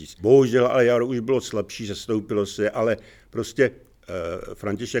 30 000. Bohužel, ale jaro už bylo slabší, sestoupilo se, ale prostě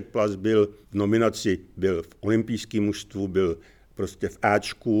František Plas byl v nominaci, byl v olympijském mužstvu, byl prostě v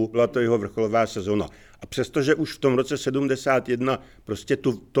Ačku, byla to jeho vrcholová sezona. A přestože už v tom roce 71 prostě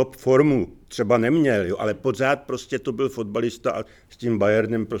tu top formu třeba neměl, jo, ale pořád prostě to byl fotbalista a s tím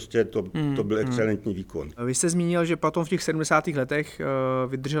Bayernem prostě to byl excelentní výkon. Vy jste zmínil, že potom v těch 70. letech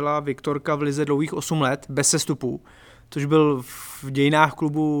vydržela Viktorka v lize dlouhých 8 let bez sestupu, což byl v dějinách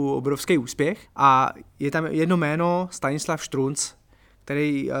klubu obrovský úspěch. A je tam jedno jméno, Stanislav Štrunc,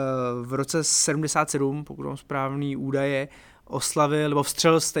 který v roce 77, pokud mám správný údaje, oslavil nebo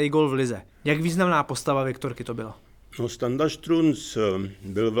vstřelil stej gol v lize. Jak významná postava Viktorky to byla? No, Standa Štrunc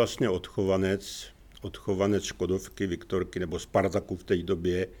byl vlastně odchovanec Škodovky, Viktorky nebo Spartaku v té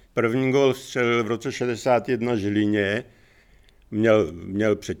době. První gol vstřelil v roce 61 Žilině.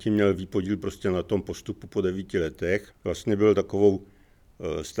 Předtím měl výpodíl prostě na tom postupu po 9 letech. Vlastně byl takovou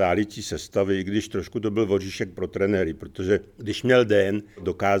stálicí sestavy, i když trošku to byl voříšek pro trenéry, protože když měl den,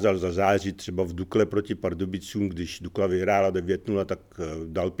 dokázal zazářit třeba v Dukle proti Pardubicům, když Dukla vyhrála 9-0, tak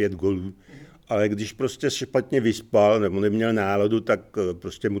dal 5 golů. Ale když prostě špatně vyspal nebo neměl náladu, tak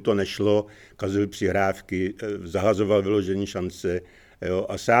prostě mu to nešlo, kazil přihrávky, zahazoval vyložení šance. Jo?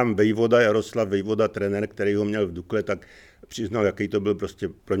 A sám Jaroslav Vejvoda, trenér, který ho měl v Dukle, tak přiznal, jaký to byl prostě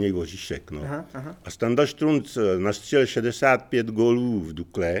pro něj voříšek. No. Aha. A Standa Štrunc nastřelil 65 gólů v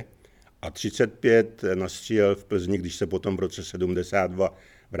Dukle a 35 nastřelil v Plzni, když se potom v roce 72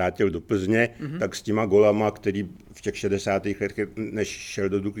 vrátil do Plzně, tak s těma golama, který v těch 60. letech, než šel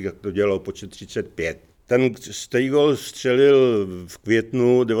do Dukly, tak to dělalo počet 35. Ten stejný gól střelil v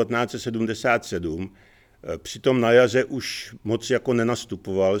květnu 1977, přitom na jaře už moc jako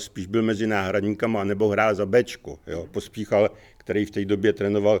nenastupoval, spíš byl mezi náhradníkama nebo hrál za Bčko. Jo. Pospíchal, který v té době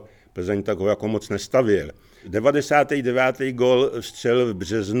trénoval Plzeň, tak ho jako moc nestavěl. 99. gól střelil v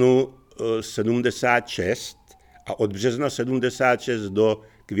březnu 76 a od března 76 do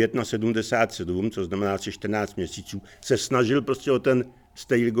května 77, co znamená asi 14 měsíců, se snažil prostě o ten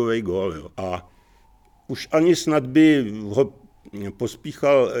stejligový gól. Jo. A už ani snad by ho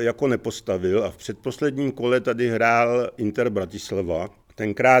Pospíchal jako nepostavil a v předposledním kole tady hrál Inter Bratislava.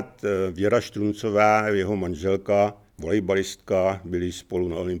 Tenkrát Věra Štruncová, jeho manželka, volejbalistka, byli spolu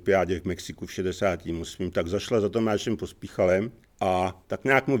na olympiádě v Mexiku v 68. Tak zašla za Tomášem Pospíchalem a tak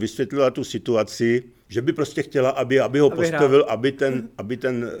nějak mu vysvětlila tu situaci, že by prostě chtěla, aby ho postavil, aby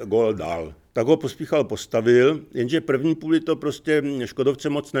ten gól dal. Tak ho Pospíchal postavil, jenže první půli to prostě Škodovce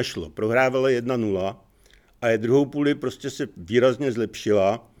moc nešlo. Prohrávala 1-0 a druhou půli prostě se výrazně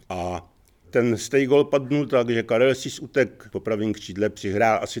zlepšila a ten stejný gól padnul tak, že Karel Sis utek po pravém křídle,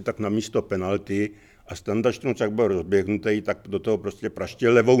 přihrál asi tak na místo penalty a Standa Štrunc, jak byl rozběhnutý, tak do toho prostě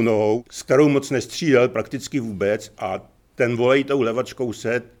praštil levou nohou, s kterou moc nestřílel prakticky vůbec a ten volej tou levačkou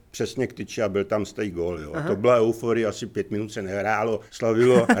se přesně k tyči a byl tam stejný gól. Jo. A to byla euforie, asi 5 minut se nehrálo,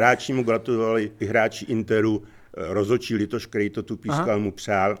 slavilo, hráči mu gratulovali, i hráči Interu, rozhodčí Litoš, který to tu pískal, mu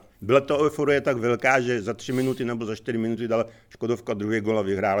přál. Byla to euforie tak velká, že za 3 minuty nebo za 4 minuty dala Škodovka druhý gól a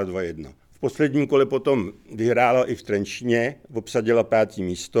vyhrála 2-1. V posledním kole potom vyhrála i v Trenčíně, obsadila 5.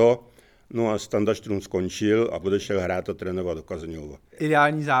 místo, no a Standa Štrunc skončil a odešel hrát a trénovat do Kazeňova.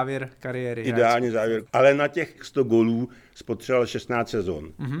 Ideální závěr kariéry. Ideální závěr, ale na těch 100 gólů spotřeboval 16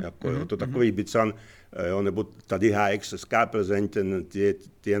 sezon. To takový bican, jo, nebo tady HX SK Plzeň, ty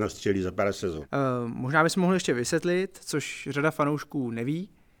je nastřelí za pár sezon. Možná bychom mohli ještě vysvětlit, což řada fanoušků neví,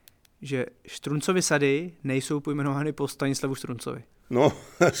 že Štruncovy sady nejsou pojmenovány po Stanislavu Štruncovi. No,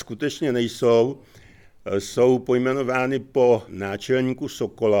 skutečně nejsou. Jsou pojmenovány po náčelníku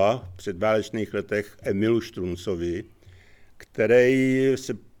Sokola v předválečných letech Emilu Štruncovi, který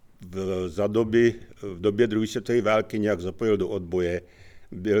se v době druhé světové války nějak zapojil do odboje,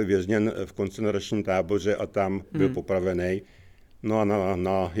 byl vězněn v koncentračním táboře a tam byl popravený. No a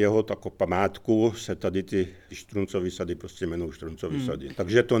na jeho památku se tady ty Štruncovy sady prostě jmenují Štruncovy sady.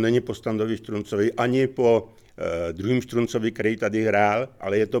 Takže to není po Standovi Štruncovi, ani po druhým Štruncovi, který tady hrál,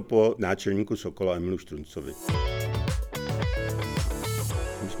 ale je to po náčelníku Sokola Emilu Štruncovi.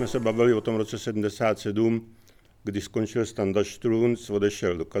 My jsme se bavili o tom roce 77, kdy skončil Standa Štrunc,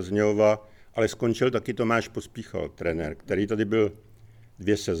 odešel do Kazňova, ale skončil taky Tomáš Pospíchal, trenér, který tady byl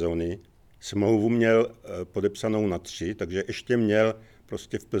 2 sezony. Smlouvu měl podepsanou na 3, takže ještě měl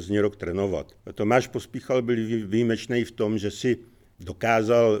prostě v Plzni rok trénovat. Tomáš Pospíchal byl výjimečný v tom, že si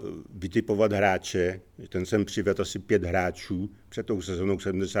dokázal vytipovat hráče. Ten sem přivedl asi 5 hráčů před tou sezónou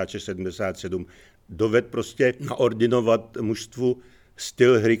 76-77. Dovedl prostě naordinovat mužstvu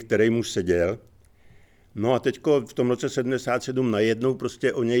styl hry, který mu seděl. No a teďko v tom roce 77 najednou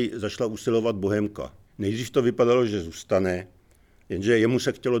prostě o něj zašla usilovat Bohemka. Nejdřív to vypadalo, že zůstane, jenže jemu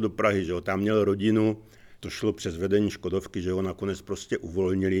se chtělo do Prahy, že ho tam měl rodinu, to šlo přes vedení Škodovky, že ho nakonec prostě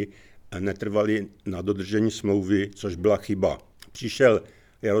uvolnili a netrvali na dodržení smlouvy, což byla chyba. Přišel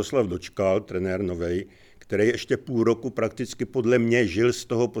Jaroslav Dočkal, trenér novej, který ještě půl roku prakticky podle mě žil z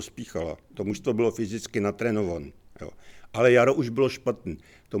toho Pospíchala. To mužstvo bylo fyzicky natrénované. Ale jaro už bylo špatný.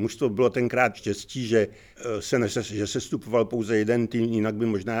 To mužstvo bylo tenkrát štěstí, že se vstupoval pouze jeden tým, jinak by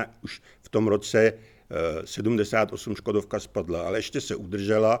možná už v tom roce 78 Škodovka spadla, ale ještě se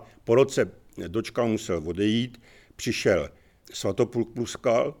udržela. Po roce Dočkal musel odejít, přišel Svatopluk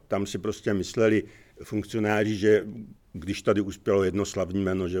Pluskal, tam si prostě mysleli funkcionáři, že když tady uspělo jedno slavní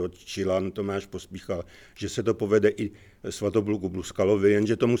jméno, že od Čilan Tomáš Pospíchal, že se to povede i Svatopluku Pluskalovi,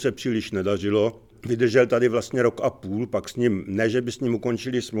 jenže tomu se příliš nedařilo. Vydržel tady vlastně rok a půl, pak s ním, ne že by s ním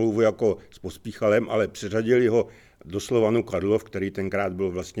ukončili smlouvu jako s Pospíchalem, ale přeřadili ho do Slovanu Karlov, který tenkrát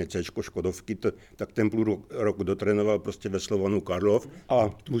byl vlastně C-čko Škodovky, tak ten půl rok dotrénoval prostě ve Slovanu Karlov a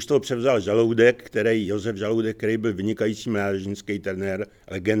už toho převzal Žaloudek, Josef Žaloudek, který byl vynikající mládežnický trenér,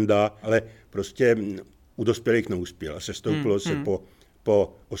 legenda, ale prostě u dospělých neuspěl a sestoupilo se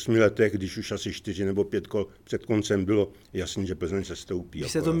po 8 letech, když už asi 4 nebo 5 kol před koncem bylo jasný, že Plzeň sestoupí.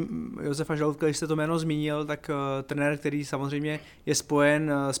 Když jste to, Josefa Žaloudka, když jste to jméno zmínil, tak trenér, který samozřejmě je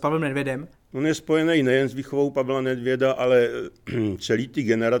spojen s Pavlem Nedvědem. On je spojený nejen s výchovou Pavla Nedvěda, ale celý ty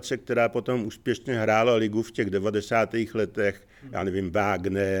generace, která potom úspěšně hrála ligu v těch 90. letech, já nevím,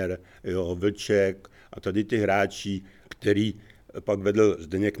 Wagner, Vlček a tady ty hráči, který pak vedl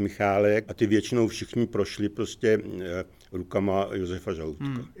Zdeněk Michálek a ty většinou všichni prošli prostě rukama Josefa Žaludka.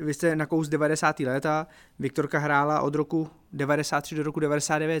 Vy jste na kous 90. léta, Viktorka hrála od roku 93 do roku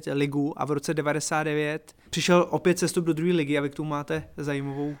 99 ligu a v roce 99 přišel opět sestup do druhé ligy a vy k tomu máte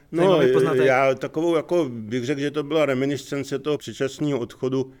zajímavý poznatek. Já takovou, jako bych řekl, že to byla reminiscence toho předčasného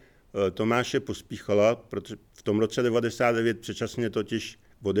odchodu Tomáše Pospíchala, protože v tom roce 99 předčasně totiž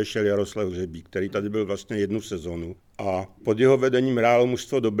odešel Jaroslav Hřebík, který tady byl vlastně 1 sezonu a pod jeho vedením hrálo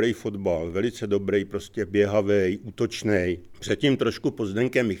mužstvo dobrý fotbal, velice dobrý, prostě běhavý, útočný. Předtím trošku pod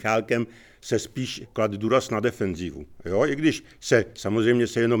Zdenkem Michálkem se spíš kladl důraz na defenzivu. Jo? I když se samozřejmě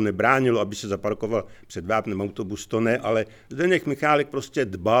se jenom nebránilo, aby se zaparkoval před vápnem autobus, to ne, ale Zdeněk Michálek prostě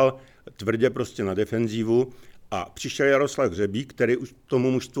dbal tvrdě prostě na defenzivu. A přišel Jaroslav Hřebík, který už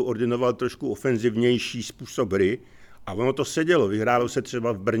tomu mužstvu ordinoval trošku ofenzivnější způsob hry. A ono to sedělo, vyhrálo se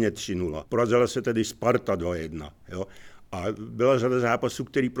třeba v Brně 3-0, porazila se tedy Sparta 2-1. Jo? A byla řada zápasů,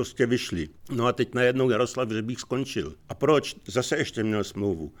 který prostě vyšly. No a teď najednou Jaroslav Hřebík skončil. A proč? Zase ještě měl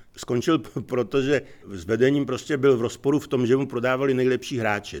smlouvu. Skončil, protože s vedením prostě byl v rozporu v tom, že mu prodávali nejlepší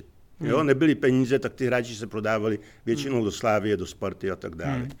hráče. Jo? Nebyly peníze, tak ty hráči se prodávali většinou do Slávie, do Sparty a tak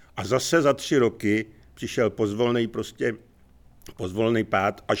dále. A zase za 3 roky přišel pozvolný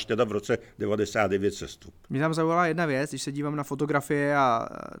pád, až teda v roce 99 sestup. Mě tam zaujala jedna věc, když se dívám na fotografie a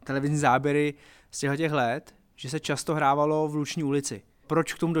televizní záběry z těchto let, že se často hrávalo v Luční ulici.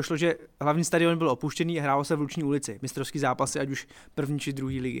 Proč k tomu došlo, že hlavní stadion byl opuštěný a hrálo se v Luční ulici? Mistrovský zápasy, ať už první či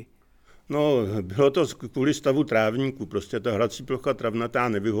druhý ligy. No, bylo to kvůli stavu trávníku. Prostě ta hrací plocha travnatá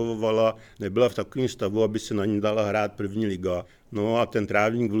nevyhovovala, nebyla v takovém stavu, aby se na ní dala hrát první liga. No a ten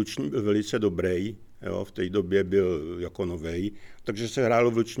trávník v Luční byl velice dobrý. Jo, v té době byl jako novej, takže se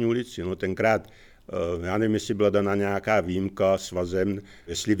hrálo v Luční ulici. No, tenkrát, já nevím, jestli byla daná nějaká výjimka svazem,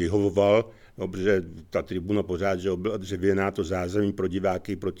 jestli vyhovoval, no, protože ta tribuna pořád, že byla dřevěná, to zázemí pro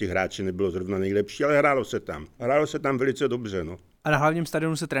diváky, pro ty hráče nebylo zrovna nejlepší, ale hrálo se tam. Hrálo se tam velice dobře. No. A na hlavním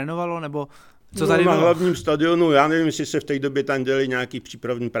stadionu se trénovalo, nebo co tady bylo? Na hlavním stadionu, já nevím, jestli se v té době tam dělali nějaký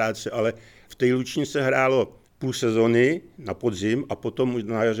přípravní práce, ale v té Luční se hrálo půl sezony na podzim a potom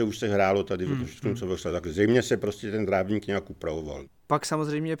na jaře už se hrálo tady tak zřejmě se prostě ten trávník nějak upravoval. Pak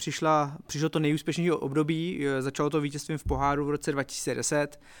samozřejmě přišlo to nejúspěšnější období, začalo to vítězstvím v poháru v roce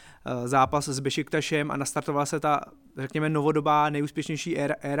 2010, zápas s Bešiktašem a nastartovala se ta, řekněme, novodobá nejúspěšnější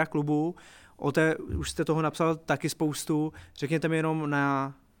éra klubu. O té už jste toho napsal taky spoustu. Řekněte mi jenom,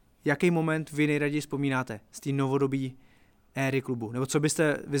 na jaký moment vy nejraději vzpomínáte z té novodobí éry klubu? Nebo co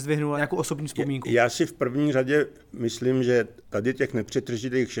byste vyzdvihnul jako osobní vzpomínku? Já si v první řadě myslím, že tady těch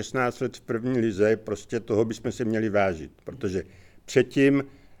nepřetržitých 16 let v první lize, prostě toho bychom si měli vážit, protože předtím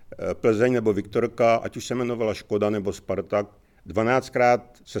Plzeň nebo Viktorka, ať už se jmenovala Škoda nebo Spartak, 12krát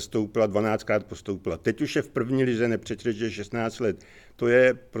sestoupila, 12krát postoupila. Teď už je v první lize nepřetržitě 16 let. To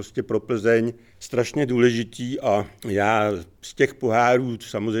je prostě pro Plzeň strašně důležitý a já z těch pohárů,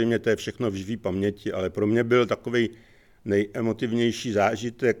 samozřejmě to je všechno v živý paměti, ale pro mě byl takovej nejemotivnější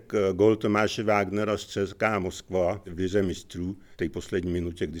zážitek gól Tomáše Wagnera z CSKA Moskva v lize mistrů v té poslední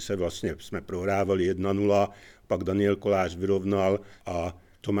minutě, kdy se vlastně jsme prohrávali 1-0, pak Daniel Kolář vyrovnal a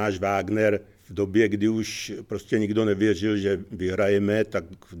Tomáš Wagner v době, kdy už prostě nikdo nevěřil, že vyhrajeme, tak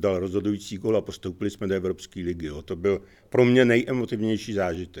dal rozhodující gól a postoupili jsme do Evropské ligy. Jo. To byl pro mě nejemotivnější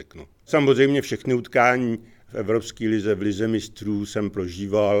zážitek. No. Samozřejmě všechny utkání v Evropské lize, v lize mistrů jsem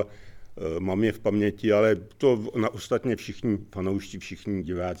prožíval, mám je v paměti, ale to ostatně všichni fanoušci, všichni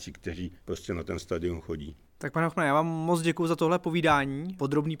diváci, kteří prostě na ten stadion chodí. Tak pane Hoffmane, já vám moc děkuji za tohle povídání,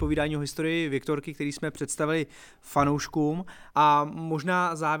 podrobný povídání o historii Viktorky, který jsme představili fanouškům a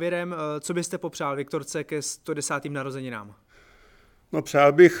možná závěrem, co byste popřál Viktorce ke 110. narozeninám? No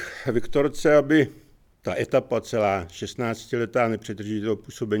přál bych Viktorce, aby ta etapa celá 16letá nepřetržitého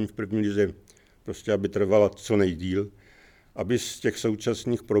působení v první lize prostě aby trvala co nejdýl, aby z těch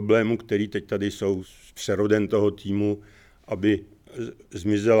současných problémů, které teď tady jsou s přerodem toho týmu, aby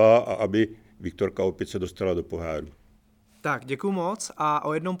zmizela a aby Viktorka opět se dostala do poháru. Tak, děkuju moc a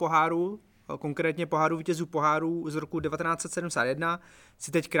o jednom poháru konkrétně poháru vítězů pohárů z roku 1971,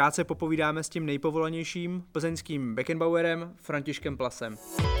 si teď krátce popovídáme s tím nejpovolanějším plzeňským Beckenbauerem Františkem Plasem.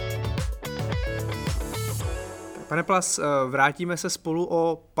 Pane Plas, vrátíme se spolu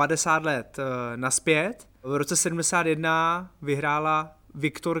o 50 let nazpět. V roce 71 vyhrála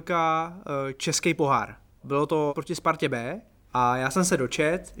Viktorka český pohár. Bylo to proti Spartě B a já jsem se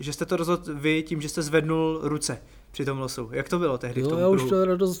dočet, že jste to rozhodl vy tím, že jste zvednul ruce při tom losu. Jak to bylo tehdy? No, já už měl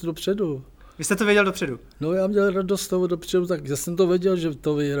radost dopředu. Vy jste to věděl dopředu? No, já měl radost toho dopředu, tak já jsem to věděl, že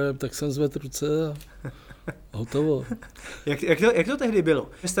to vyhrajem, tak jsem zvedl ruce a hotovo. Jak to tehdy bylo?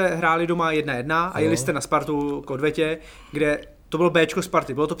 Vy jste hráli doma 1-1 a jeli jste na Spartu k odvetě, kde to bylo Bčko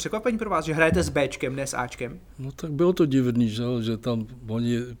Sparty. Bylo to překvapení pro vás, že hrajete s Bčkem, ne s Ačkem? No tak bylo to divný, že tam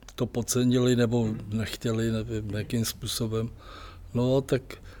oni to podcenili nebo nechtěli, nevím jakým způsobem. No tak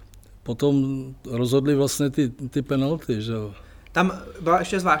potom rozhodli vlastně ty penalty, že jo. Tam byla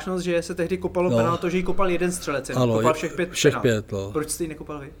ještě zvláštnost, že se tehdy kopalo penalto, že jí kopal jeden střelec, kopal všech pět. No. Proč jste ji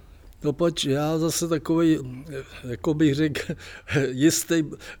nekopal vy? No pač, já zase takový, jako bych řekl, jistý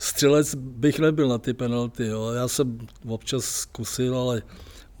střelec bych nebyl na ty penalty. Jo. Já jsem občas zkusil, ale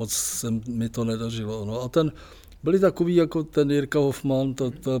moc se mi to nedařilo. No a byli takový jako ten Jirka Hoffman,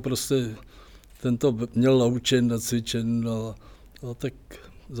 to prostě, ten to měl naučen, nacvičen. No, tak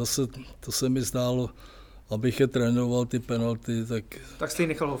zase to se mi zdálo, abych je trénoval ty penalty, tak... Tak jste ji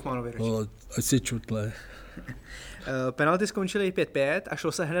nechal Hoffmanovi radši. No, ať si čutle. Penalty skončily 5-5 a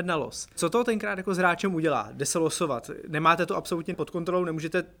šlo se hned na los. Co to tenkrát jako s hráčem udělá? Jde se losovat. Nemáte to absolutně pod kontrolou,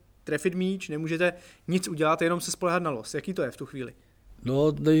 nemůžete trefit míč, nemůžete nic udělat, jenom se spoléhat na los. Jaký to je v tu chvíli?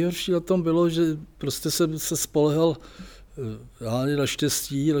 No, nejhorší na tom bylo, že prostě jsem se spolehal na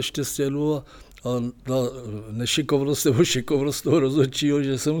štěstí a na nešikovnost nebo šikovnost toho rozhodčího,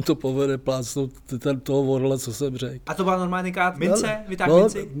 že se mu to povede plácnout toho Vorla, co jsem řekl. A to byla normálně tenkrát mince? Vytáhl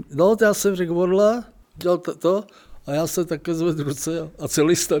minci? No, já jsem řekl Vorla, dělal to a já jsem také zvedl ruce a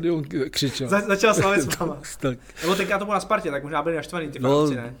celý stadion křičel. Začal slavit s váma. Tak. Nebo tenkrát to bylo na Spartě, tak možná byli naštvaný ty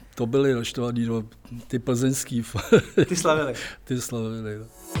fanoušci, ne? To byli naštvaný, no, ty plzeňský. Ty slavili. No.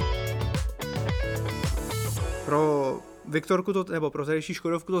 Pro Viktorku nebo pro tehdejší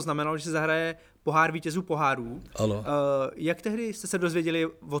Škodovku to znamenalo, že se zahraje pohár vítězů pohárů. Ano. Jak tehdy jste se dozvěděli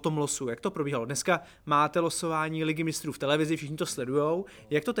o tom losu? Jak to probíhalo? Dneska máte losování Ligy mistrů v televizi, všichni to sledujou.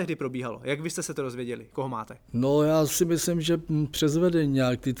 Jak to tehdy probíhalo? Jak vy jste se to dozvěděli? Koho máte? No, já si myslím, že přes vedení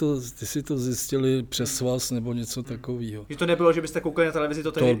nějak. Ty si to zjistili přes vás nebo něco takového. Že to nebylo, že byste koukali na televizi,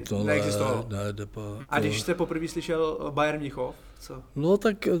 to tehdy neexistovalo? Ne, a když jste poprvé slyšel Bayern Mnichov, co? No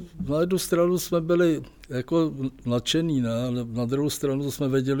tak na jednu stranu jsme byli jako nadšený, ne? Na druhou stranu jsme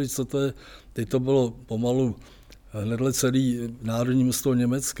věděli, co to je. Teď to bylo pomalu hnedle celý národní město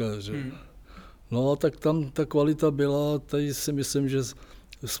Německa, že? No a tak tam ta kvalita byla, tady si myslím, že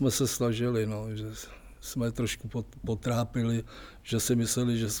jsme se snažili, no, že jsme trošku potrápili, že si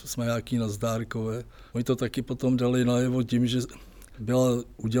mysleli, že jsme nějaký nazdárkové. Oni to taky potom dali najevo tím, že byla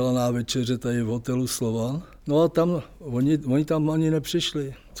udělaná večeře tady v hotelu Slovan. No a tam, oni tam ani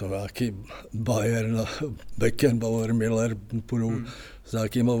nepřišli. To nějaký Bayern, Beckenbauer, Miller půjdou s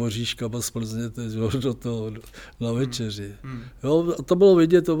nějakýma voříškama z Plzně do toho na večeři. Jo, to bylo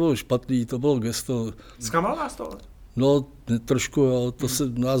vidět, to bylo špatný, to bylo gesto. Zklamalo vás to? No, trošku, jo, to se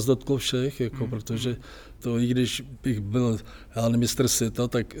nás dotklo všech, jako, protože to, i když bych byl mistr světa,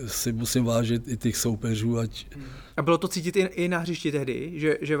 tak si musím vážit i těch soupeřů. A bylo to cítit i na hřišti tehdy,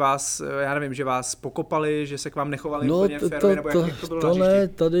 že vás, já nevím, že vás pokopali, že se k vám nechovali úplně férově, nebo jak to bylo na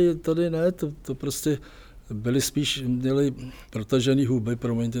hřišti? Tady ne, to prostě byli spíš, měli protažený huby,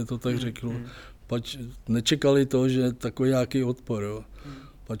 promiňte to tak řeknu, pač nečekali to, že takový nějaký odpor, jo.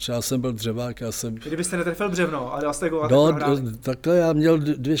 Pač já jsem byl dřevák, Kdybyste netrefil břevno a dal jste gól, no, takhle já měl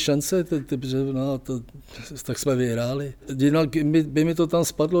 2 šance, ty břevna, tak jsme vyhráli. Jinak by mi to tam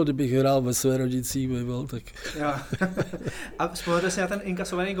spadlo, kdybych hrál ve své rodicích, tak... A vzpomněte si na ten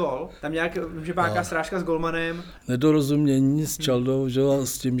inkasovaný gól? Tam nějak, že byla nějaká srážka s golmanem? Nedorozumění s Čaldou, že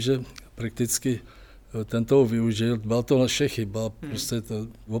s tím, že prakticky ten toho využil, byla to naše chyba, prostě to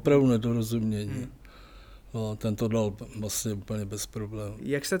opravdu nedorozumění. No, ten to dal vlastně úplně bez problémů.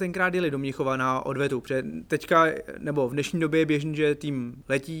 Jak jste tenkrát jeli do Mnichova na odvetu? Protože teďka, nebo v dnešní době je běžný, že tým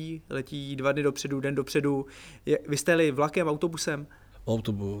letí 2 dny dopředu, den dopředu. Vy jste jeli vlakem, autobusem?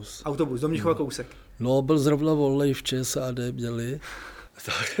 Autobus, do Mnichova kousek. No, byl zrovna volnej v ČSAD měli,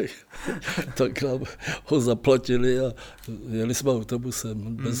 tak nám ho zaplatili a jeli jsme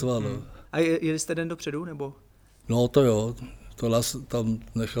autobusem, bez váno. A jeli jste den dopředu, nebo? No to jo, to nás tam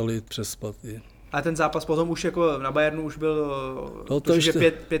nechali přespat. A ten zápas potom už jako na Bayernu už byl, to ještě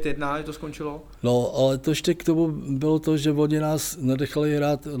 5-1, že to skončilo? No, ale to ještě k tomu bylo to, že oni nás nedechali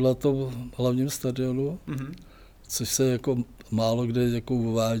hrát na tom hlavním stadionu, což se jako málo kde jako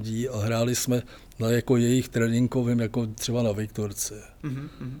uvádí a hráli jsme na jako jejich tréninkovým, jako třeba na Viktorce.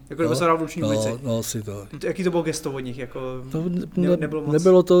 Jako kdyby se hrál v Luční ulici. No, asi tak. Jaký to bylo gesto od nich? Jako, to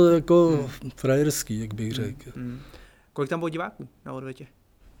nebylo to jako frajerský, jak bych řekl. Kolik tam bylo diváků na odvetě?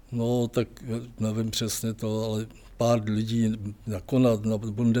 No, tak nevím přesně to, ale pár lidí jako na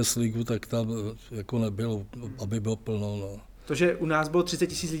Bundesligu, tak tam jako nebylo, aby bylo plno. No. To, že u nás bylo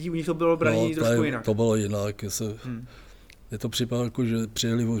 30 000 lidí, u nich to bylo braní trošku jinak. To bylo jinak. Je to připadalo, jako, že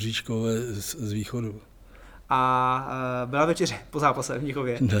přijeli voříčkové z východu. A byla večeře po zápase v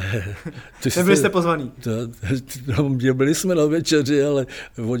Mnichově? Ne. Nebyli jste pozvaný? Byli jsme na večeři, ale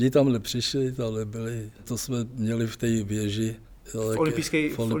oni tam nepřišli, ale byli. To jsme měli v té věži. V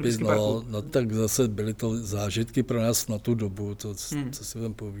olympijském parku. No, tak zase byly to zážitky pro nás na tu dobu, to, co si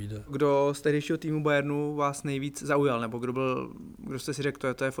vám povídá. Kdo z tehdejšího týmu Bayernu vás nejvíc zaujal, nebo kdo jste si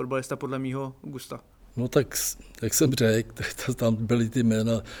řekl, to je fotbalista podle mýho gusta? No tak, jak jsem řekl, tam byly ty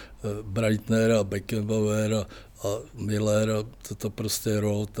jména Breitnera, Beckenbauer a Miller, to prostě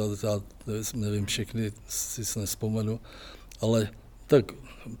Roth, nevím, všechny si nespomenu, ale tak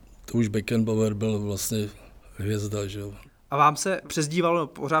to už Beckenbauer byl vlastně hvězda, že jo. A vám se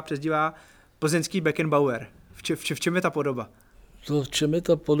pořád přezdívá plzeňský Beckenbauer. V čem je ta podoba? V čem je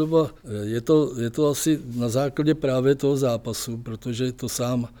ta podoba? Je to asi na základě právě toho zápasu, protože to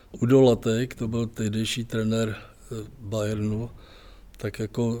sám Udo Lattek, to byl tehdejší trenér Bayernu, tak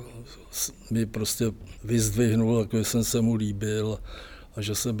jako mi prostě vyzdvihnul, jako jsem se mu líbil a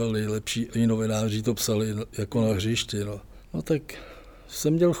že jsem byl nejlepší. I novináři to psali jako na hřišti. No tak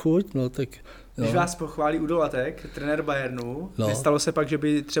jsem měl chuť, tak... Když vás pochválí Udo Lattek, trenér Bayernu, nestalo se pak, že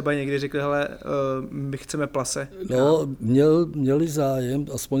by třeba někdy řekli, hele, my chceme Plase? No, měli zájem,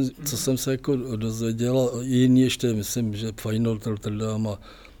 aspoň co jsem se jako dozvěděl, a jiný ještě, myslím, že Feyenoord Rotterdam,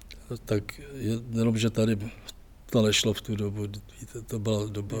 tak jenom, že tady to nešlo v tu dobu, víte, to byla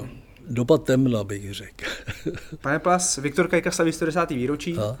doba temna, bych řekl. Pane Plas, Viktor Kajka slaví 110.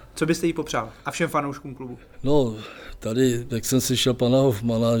 výročí, co byste jí popřál? A všem fanouškům klubu? No, tady, jak jsem slyšel pana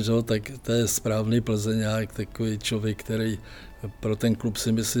Hofmana, že, tak to je správný plzeňák, takový člověk, který pro ten klub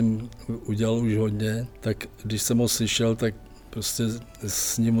si myslím udělal už hodně, tak když jsem ho slyšel, tak prostě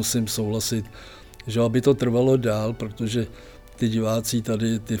s ním musím souhlasit, že aby to trvalo dál, protože ty diváci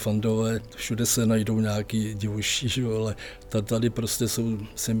tady, ty fandové, všude se najdou nějaký divoší, ale tady prostě jsou,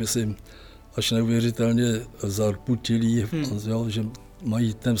 si myslím, až neuvěřitelně zarputilí, že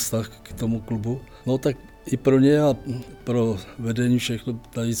mají ten vztah k tomu klubu. No tak i pro ně a pro vedení všechno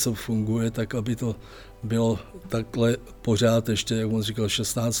tady, co funguje, tak aby to bylo takhle pořád ještě, jak on říkal,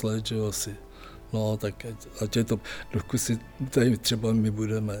 16 let, že asi. No tak ať je to, dokud si tady třeba my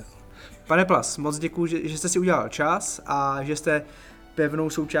budeme. Pane Plas, moc děkuju, že jste si udělal čas a že jste pevnou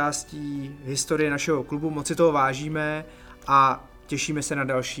součástí historie našeho klubu. Moc si toho vážíme a těšíme se na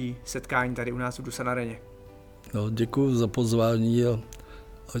další setkání tady u nás v Dusan Areně. No, děkuju za pozvání a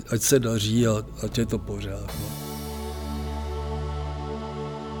ať se daří a ať je to pořád. No.